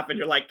kind of laugh and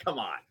you're like, come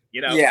on,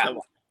 you know? Yeah,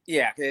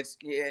 yeah. It's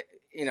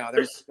you know,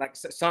 there's like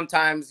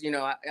sometimes, you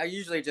know, I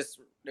usually just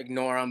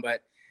ignore them,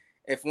 but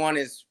if one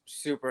is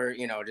super,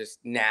 you know, just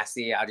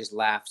nasty, I'll just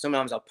laugh.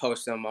 Sometimes I'll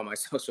post them on my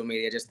social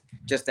media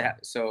just to have,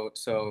 so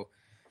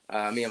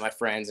me and my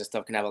friends and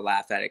stuff can have a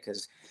laugh at it,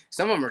 because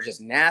some of them are just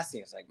nasty.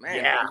 It's like,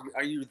 man,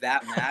 are you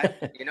that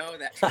mad? You know,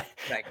 that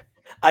like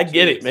I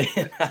get it,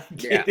 man. I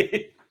get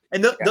it.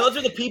 And those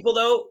are the people,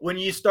 though, when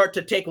you start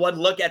to take one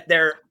look at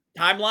their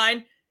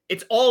timeline,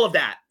 it's all of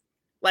that.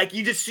 Like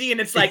you just see,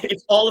 and it's like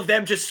it's all of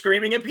them just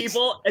screaming at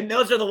people, and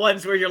those are the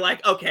ones where you're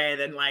like, okay,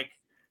 then like.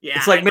 Yeah,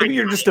 it's like maybe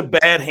you're just a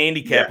bad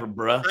handicapper,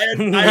 bro.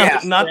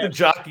 Not the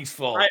jockey's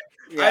fault.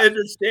 I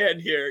understand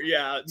here.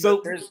 Yeah.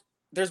 So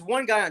there's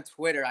one guy on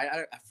Twitter.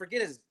 I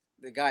forget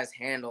the guy's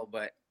handle,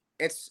 but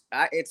it's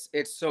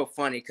so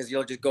funny because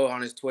you'll just go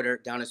on his Twitter,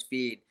 down his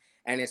feed,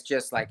 and it's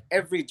just like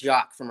every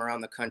jock from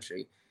around the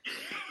country,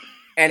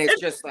 and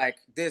it's just like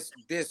this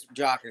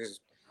jock is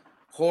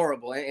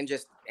horrible, and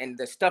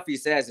the stuff he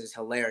says is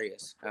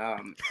hilarious.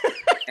 And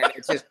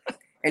it's just,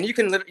 and you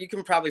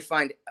can probably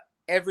find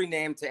every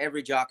name to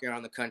every jockey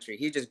around the country.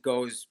 He just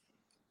goes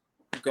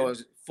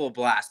full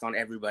blast on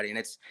everybody, and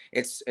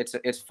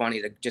it's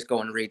funny to just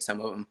go and read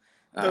some of them.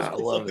 I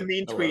love the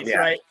mean tweets,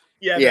 right?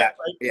 Yeah,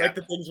 like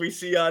the things we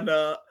see on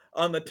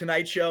the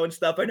Tonight Show and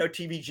stuff. I know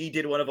TVG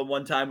did one of them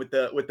one time with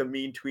the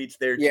mean tweets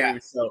there too.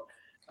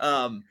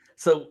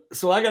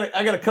 So I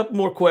got a couple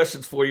more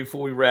questions for you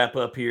before we wrap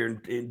up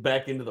here and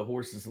back into the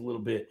horses a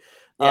little bit.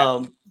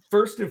 Yeah.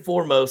 First and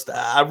foremost,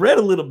 I read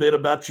a little bit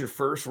about your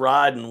first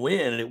ride and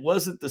win, and it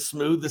wasn't the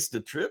smoothest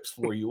of trips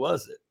for you,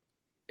 was it?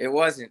 It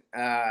wasn't.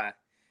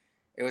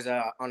 It was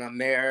on a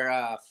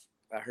mare.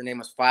 Her name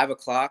was 5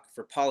 o'clock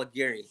for Paula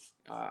Geary.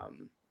 I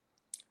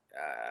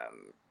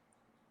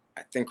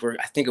think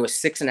it was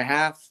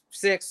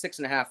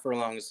 6.5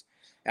 furlongs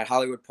at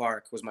Hollywood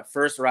Park. It was my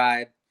first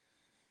ride,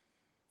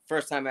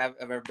 first time I've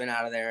ever been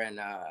out of there, and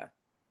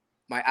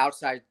my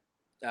outside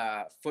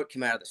foot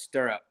came out of the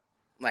stirrup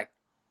like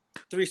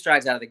 3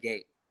 strides out of the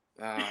gate.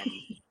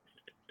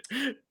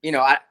 You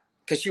know,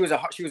 because she was a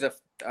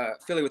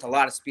filly with a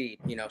lot of speed.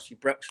 You know, she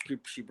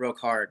broke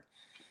hard,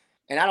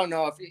 and I don't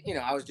know if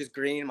I was just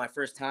green my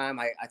first time.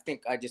 I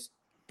think I just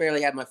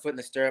barely had my foot in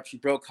the stirrup. She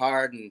broke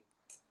hard and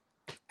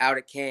out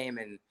it came,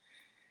 and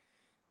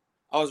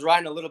I was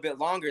riding a little bit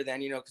longer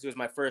then, because it was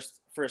my first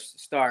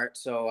start.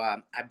 So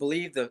I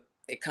believe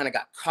it kind of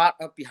got caught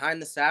up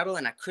behind the saddle,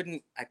 and I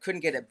couldn't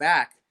get it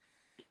back,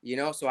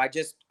 So I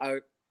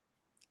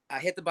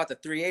hit about the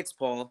 3/8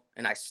 pole,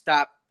 and I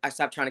stopped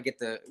trying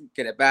to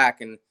get it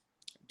back, and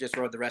just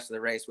rode the rest of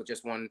the race with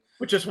just one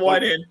foot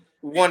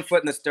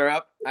in the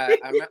stirrup. I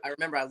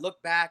remember I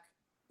looked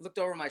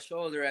over my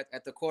shoulder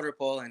at the quarter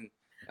pole, and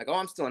like, oh,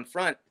 I'm still in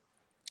front.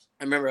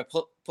 I remember I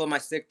pulled my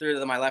stick through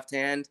to my left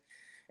hand,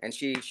 and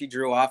she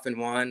drew off and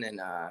won. And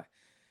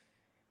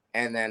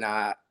then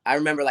I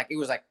remember like it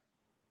was like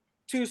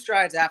 2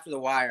 strides after the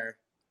wire,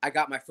 I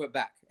got my foot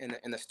back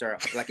in the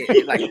stirrup. Like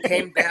it like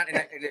came down,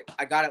 and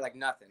I got it like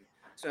nothing.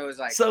 So it was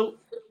like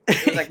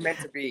meant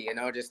to be,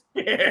 just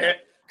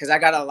because I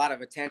got a lot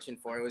of attention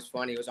for it. It was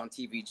funny. It was on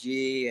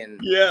TVG,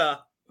 and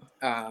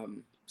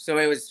so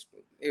it was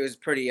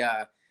pretty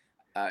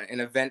an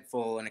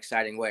eventful and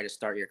exciting way to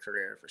start your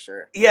career for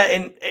sure. Yeah,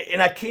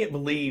 and I can't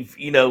believe,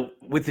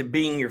 with it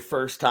being your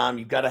first time,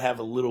 you've got to have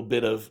a little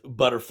bit of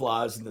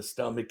butterflies in the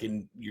stomach,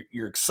 and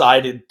you're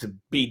excited to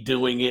be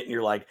doing it, and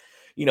you're like,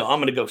 I'm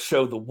going to go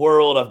show the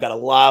world. I've got a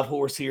live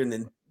horse here, and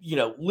then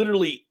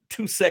literally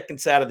 2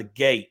 seconds out of the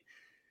gate,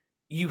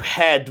 you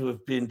had to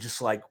have been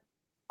just like,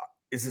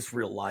 is this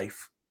real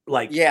life?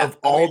 Like, of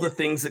all the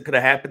things that could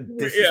have happened,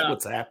 this is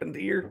what's happened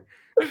here.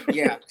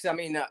 Yeah, because I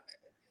mean,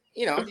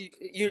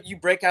 you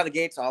break out of the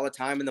gates all the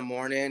time in the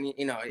morning,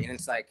 and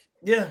it's like,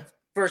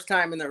 first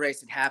time in the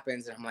race it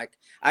happens, and I'm like,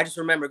 I just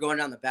remember going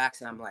down the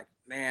backside, I'm like,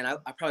 man, I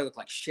probably look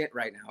like shit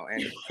right now.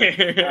 And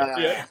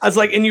I was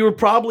like, and you were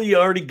probably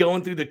already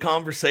going through the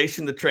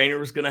conversation the trainer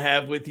was going to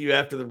have with you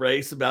after the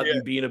race about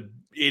you being an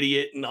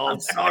idiot and all.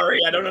 I'm sorry,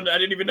 I don't know, I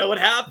didn't even know what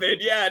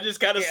happened. Yeah, it just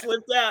kind of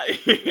slipped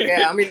out.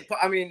 Yeah,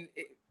 I mean,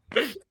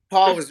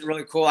 Paul was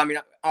really cool. I mean,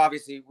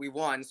 obviously we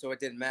won, so it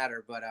didn't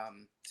matter, but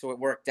so it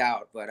worked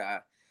out. But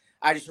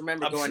I just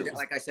remember going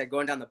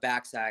down the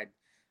backside,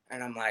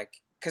 and I'm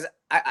like, because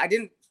I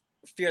didn't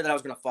fear that I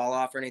was going to fall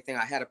off or anything.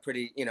 I had a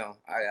pretty,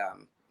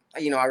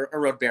 I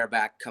rode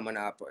bareback coming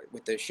up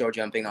with the show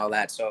jumping and all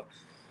that. So,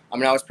 I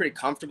mean, I was pretty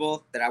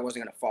comfortable that I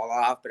wasn't going to fall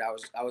off, but I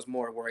was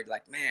more worried,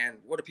 like, man,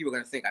 what are people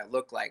going to think I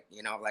look like?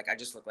 Like I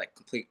just look like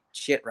complete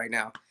shit right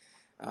now.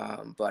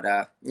 But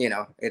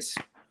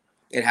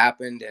it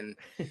happened, and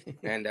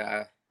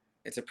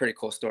it's a pretty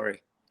cool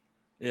story.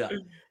 Yeah.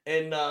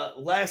 And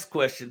last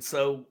question.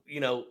 So,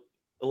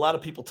 a lot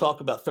of people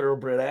talk about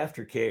thoroughbred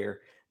aftercare.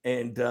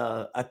 And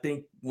I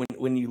think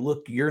when you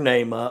look your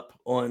name up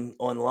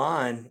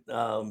online,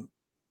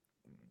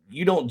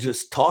 you don't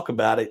just talk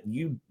about it,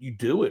 you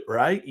do it,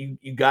 right?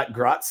 You got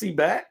Grazie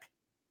back?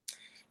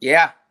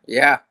 Yeah.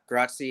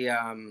 Grazie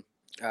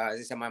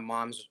is at my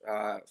mom's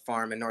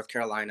farm in North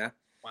Carolina.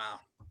 Wow.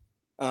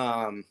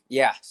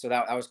 Yeah, so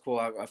that was cool.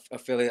 A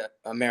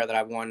mare that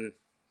I won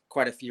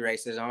quite a few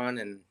races on,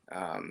 and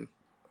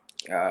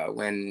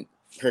when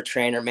her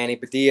trainer Manny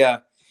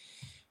Padilla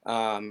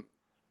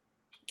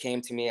came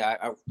to me,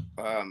 I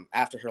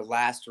after her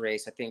last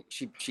race, I think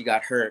she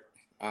got hurt,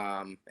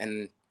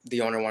 and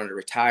the owner wanted to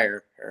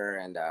retire her,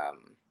 and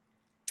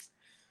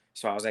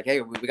so I was like,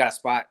 hey, we got a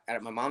spot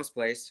at my mom's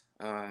place,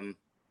 and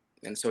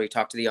so he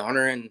talked to the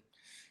owner,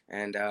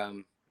 and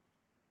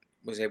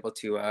was able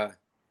to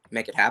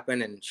make it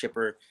happen and ship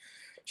her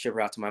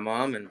out to my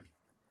mom,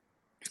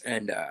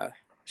 and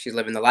she's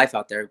living the life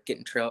out there,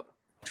 getting trail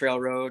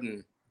road,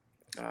 and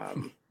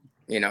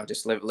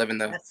just living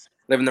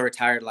the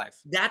retired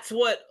life. That's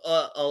what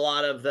a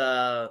lot of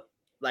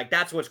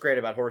that's what's great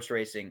about horse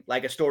racing,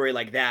 like a story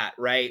like that,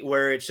 right?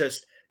 Where it's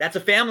just, that's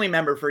a family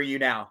member for you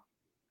now.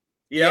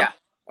 Yeah.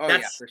 Oh,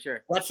 yeah, for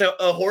sure. That's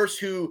a horse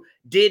who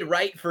did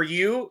right for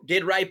you,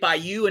 did right by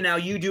you, and now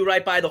you do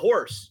right by the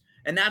horse.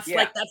 And that's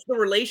that's the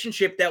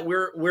relationship that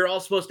we're all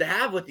supposed to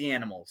have with the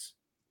animals.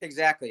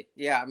 Exactly.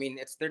 Yeah. I mean,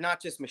 they're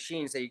not just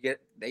machines that you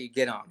get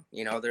on,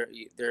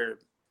 they're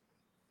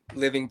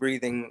living,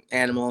 breathing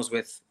animals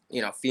with,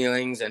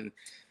 feelings, and,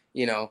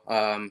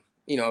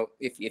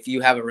 if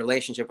you have a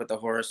relationship with the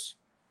horse,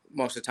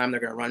 most of the time they're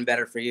going to run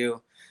better for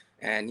you.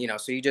 And,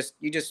 so you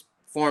just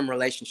form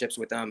relationships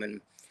with them.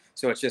 And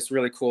so it's just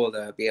really cool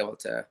to be able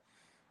to,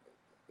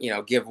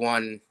 give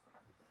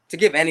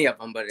any of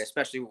them, but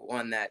especially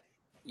one that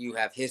you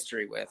have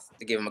history with,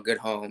 to give them a good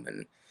home.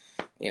 And,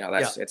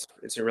 that's,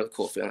 it's a really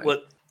cool feeling.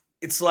 Well,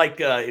 it's like,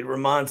 it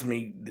reminds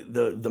me,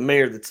 the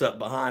mayor that's up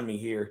behind me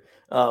here,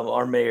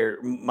 our mayor,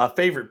 my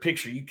favorite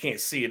picture, you can't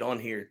see it on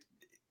here.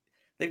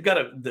 They've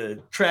got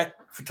the track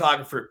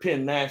photographer at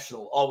Penn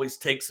National always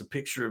takes a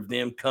picture of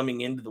them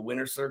coming into the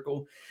winner's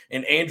circle.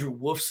 And Andrew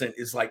Wolfson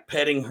is like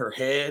petting her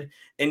head.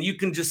 And you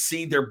can just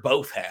see they're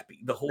both happy,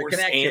 the horse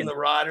and the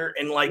rider.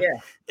 And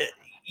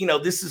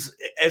this is,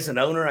 as an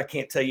owner, I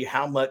can't tell you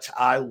how much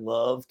I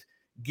loved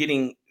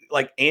getting,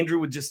 like, Andrew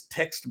would just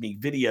text me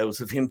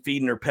videos of him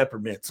feeding her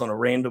peppermints on a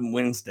random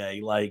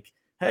Wednesday. Like,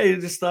 hey, I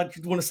just thought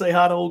you'd want to say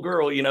hi to old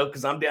girl,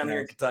 because I'm down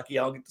here in Kentucky.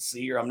 I'll get to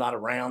see her. I'm not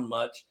around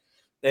much.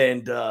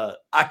 And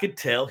I could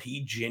tell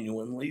he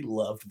genuinely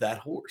loved that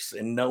horse,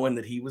 and knowing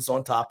that he was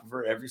on top of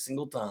her every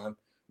single time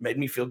made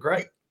me feel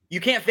great. You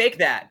can't fake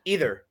that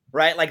either,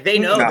 right? Like, they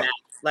know that.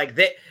 Like,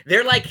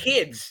 they're like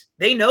kids.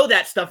 They know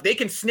that stuff. They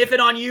can sniff it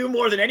on you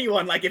more than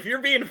anyone. Like, if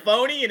you're being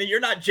phony and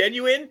you're not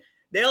genuine,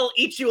 they'll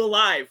eat you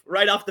alive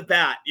right off the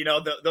bat.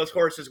 Those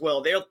horses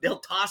will. They'll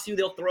toss you.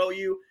 They'll throw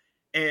you,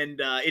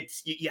 and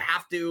you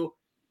have to.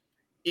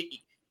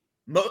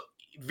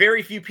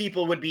 Very few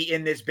people would be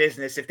in this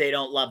business if they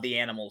don't love the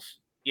animals.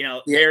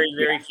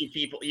 Very few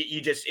people.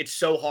 It's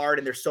so hard,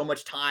 and there's so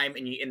much time,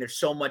 and there's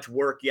so much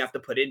work you have to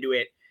put into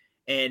it.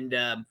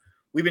 And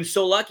we've been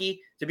so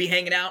lucky to be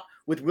hanging out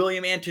with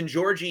William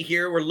Antongeorgi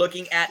here. We're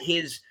looking at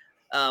his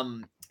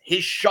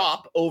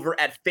shop over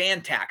at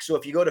Fantac. So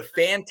if you go to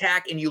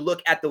Fantac and you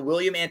look at the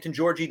William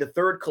Antongeorgi, the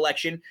third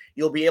collection,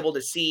 you'll be able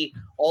to see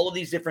all of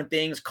these different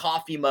things: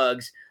 coffee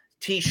mugs,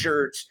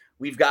 T-shirts.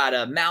 We've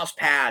got mouse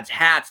pads,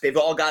 hats. They've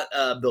all got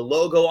the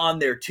logo on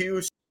there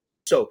too.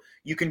 So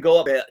you can go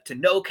up to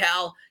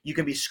NoCal. You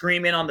can be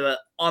screaming on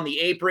the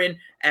apron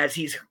as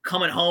he's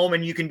coming home,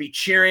 and you can be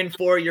cheering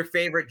for your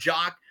favorite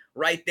jock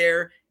right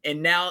there.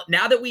 And now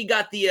that we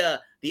got the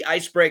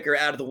icebreaker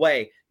out of the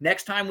way,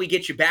 next time we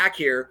get you back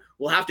here,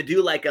 we'll have to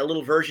do like a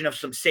little version of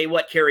some Say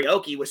What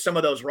karaoke with some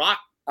of those rock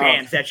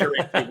bands that you're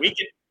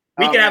into.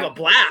 We can have a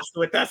blast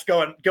with us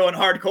going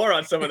hardcore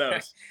on some of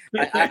those.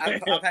 I've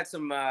had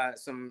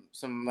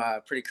some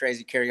pretty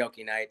crazy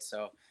karaoke nights,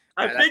 so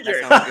I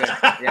figured. That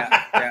sounds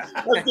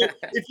good.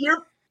 Yeah.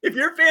 If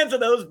you're fans of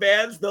those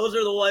bands, those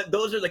are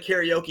the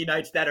karaoke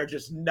nights that are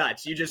just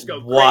nuts. You just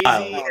go crazy.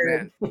 Oh,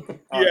 man.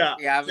 Yeah.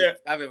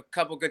 I have a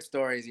couple good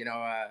stories, of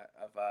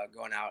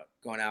going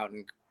out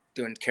and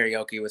doing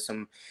karaoke with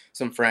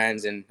some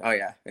friends, and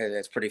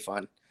it's pretty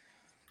fun.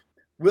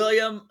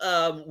 William,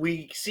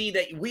 we see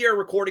that we are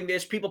recording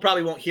this. People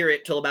probably won't hear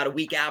it till about a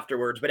week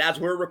afterwards, but as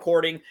we're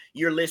recording,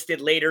 you're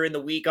listed later in the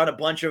week on a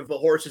bunch of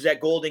horses at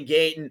Golden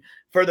Gate, and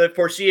for the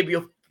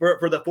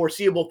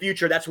foreseeable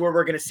future, that's where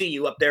we're going to see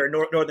you, up there in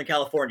Northern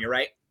California,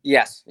 right?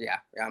 Yes, yeah.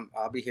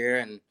 I'll be here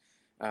and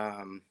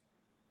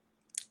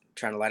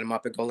trying to light them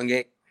up at Golden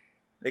Gate.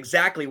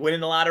 Exactly,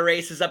 winning a lot of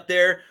races up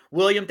there.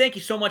 William, thank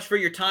you so much for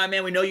your time,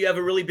 man. We know you have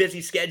a really busy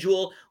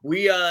schedule.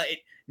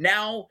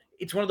 Now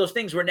it's one of those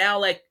things where now,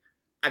 like,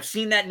 I've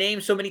seen that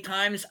name so many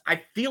times. I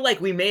feel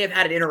like we may have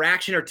had an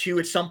interaction or two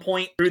at some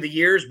point through the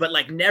years, but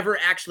like never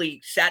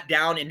actually sat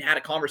down and had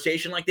a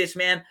conversation like this,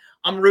 man.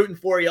 I'm rooting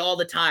for you all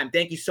the time.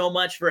 Thank you so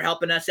much for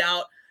helping us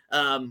out.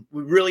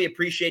 We really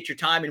appreciate your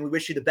time, and we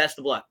wish you the best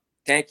of luck.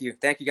 Thank you.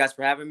 Thank you guys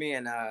for having me,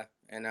 and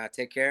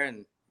take care,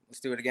 and let's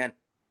do it again.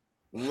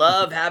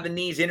 Love having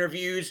these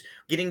interviews,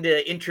 getting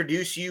to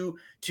introduce you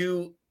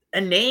to a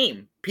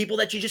name, people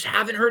that you just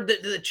haven't heard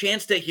the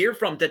chance to hear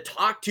from, to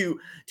talk to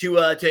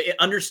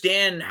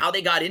understand how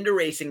they got into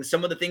racing,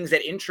 some of the things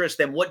that interest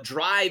them, what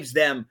drives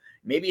them.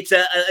 Maybe it's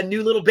a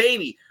new little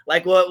baby,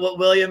 like what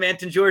William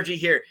Antongeorgi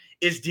here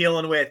is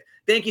dealing with.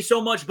 Thank you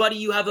so much, buddy.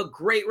 You have a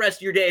great rest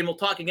of your day, and we'll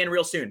talk again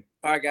real soon.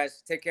 All right,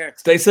 guys. Take care.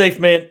 Stay safe,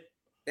 man.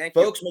 Thank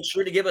you. Folks, make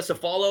sure to give us a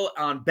follow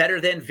on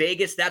Better Than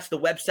Vegas. That's the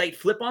website.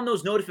 Flip on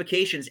those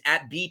notifications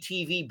at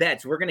BTV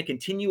Bets. We're going to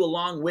continue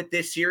along with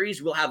this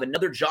series. We'll have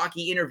another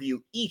jockey interview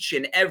each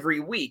and every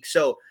week.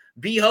 So,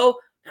 Beho,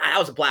 that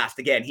was a blast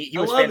again. He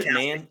was fantastic.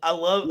 Man. I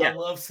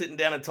love sitting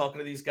down and talking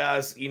to these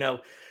guys.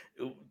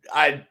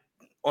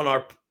 On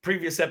our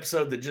previous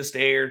episode that just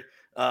aired,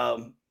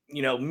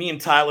 me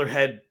and Tyler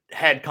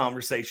had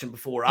conversation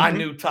before. Mm-hmm. I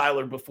knew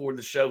Tyler before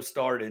the show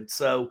started.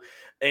 So,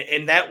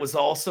 and that was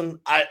awesome.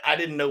 I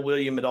didn't know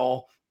William at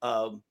all.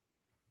 I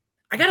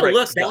got to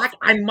look back.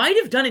 I might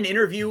have done an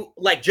interview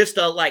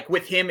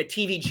with him at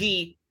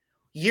TVG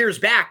years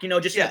back,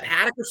 just in the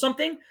paddock or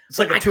something. It's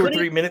like a 2 or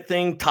 3 minute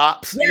thing,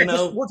 tops,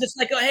 we're just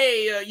like,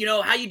 hey,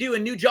 how you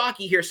doing? New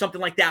jockey here,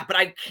 something like that. But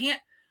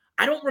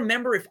I don't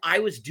remember if I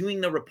was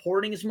doing the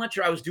reporting as much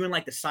or I was doing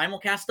like the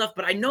simulcast stuff,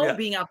 but I know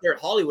being out there at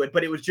Hollywood,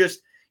 but it was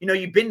just,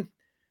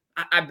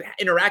 I've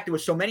interacted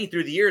with so many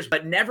through the years,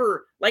 but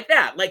never like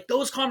that. Like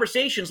those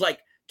conversations, like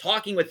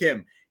talking with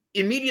him,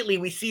 immediately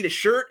we see the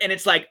shirt and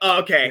it's like, oh,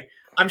 okay,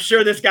 I'm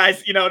sure this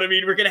guy's, you know what I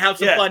mean? We're going to have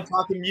some fun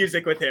talking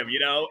music with him,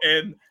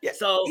 and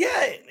so.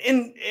 Yeah.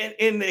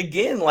 And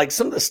again, like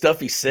some of the stuff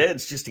he said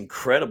is just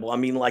incredible. I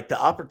mean, like the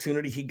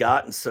opportunity he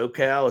got in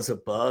SoCal as a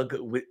bug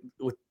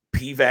with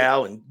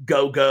P-Val and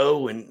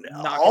Go-Go and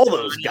all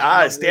those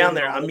guys down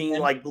there. I mean,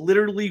 like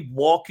literally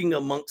walking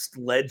amongst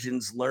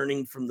legends,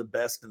 learning from the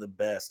best of the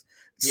best.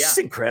 It's just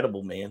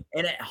incredible, man.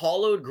 And at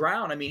hallowed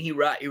ground, I mean, he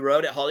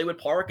rode at Hollywood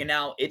Park, and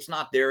now it's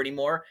not there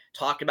anymore.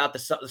 Talking about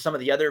some of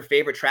the other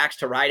favorite tracks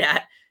to ride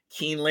at: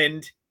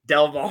 Keeneland,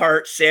 Del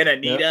Mar, Santa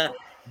Anita.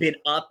 Been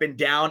up and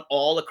down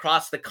all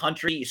across the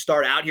country. You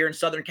start out here in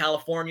Southern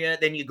California,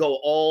 then you go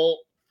all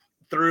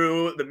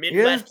through the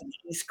Midwest and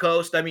the East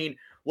Coast. I mean,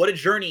 what a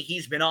journey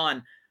he's been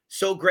on.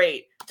 So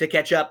great to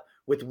catch up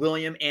with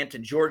William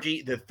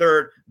Anton-Georgi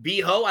III.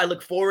 B-Ho, I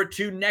look forward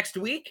to next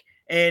week,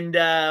 and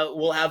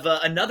we'll have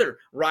another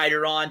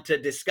rider on to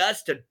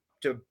discuss, to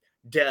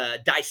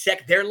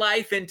dissect their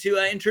life, and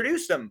to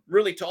introduce them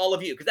really to all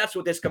of you, because that's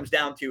what this comes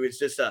down to, is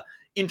just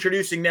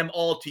introducing them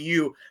all to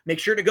you. Make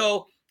sure to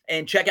go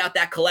and check out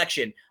that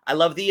collection. I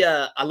love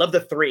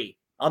the 3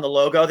 on the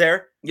logo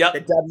there. Yep.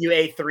 The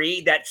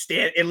WA3,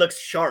 it looks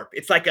sharp.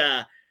 It's like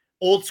a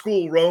old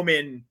school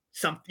Roman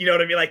you know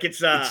what I mean? Like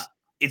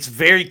it's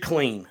very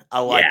clean. I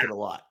like it a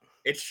lot.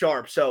 It's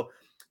sharp. So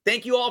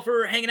thank you all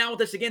for hanging out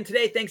with us again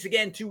today. Thanks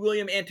again to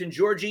William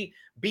Anton-Georgi.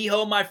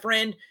 B-Ho, my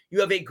friend, you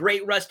have a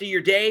great rest of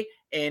your day,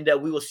 and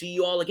we will see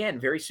you all again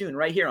very soon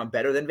right here on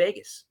Better Than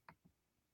Vegas.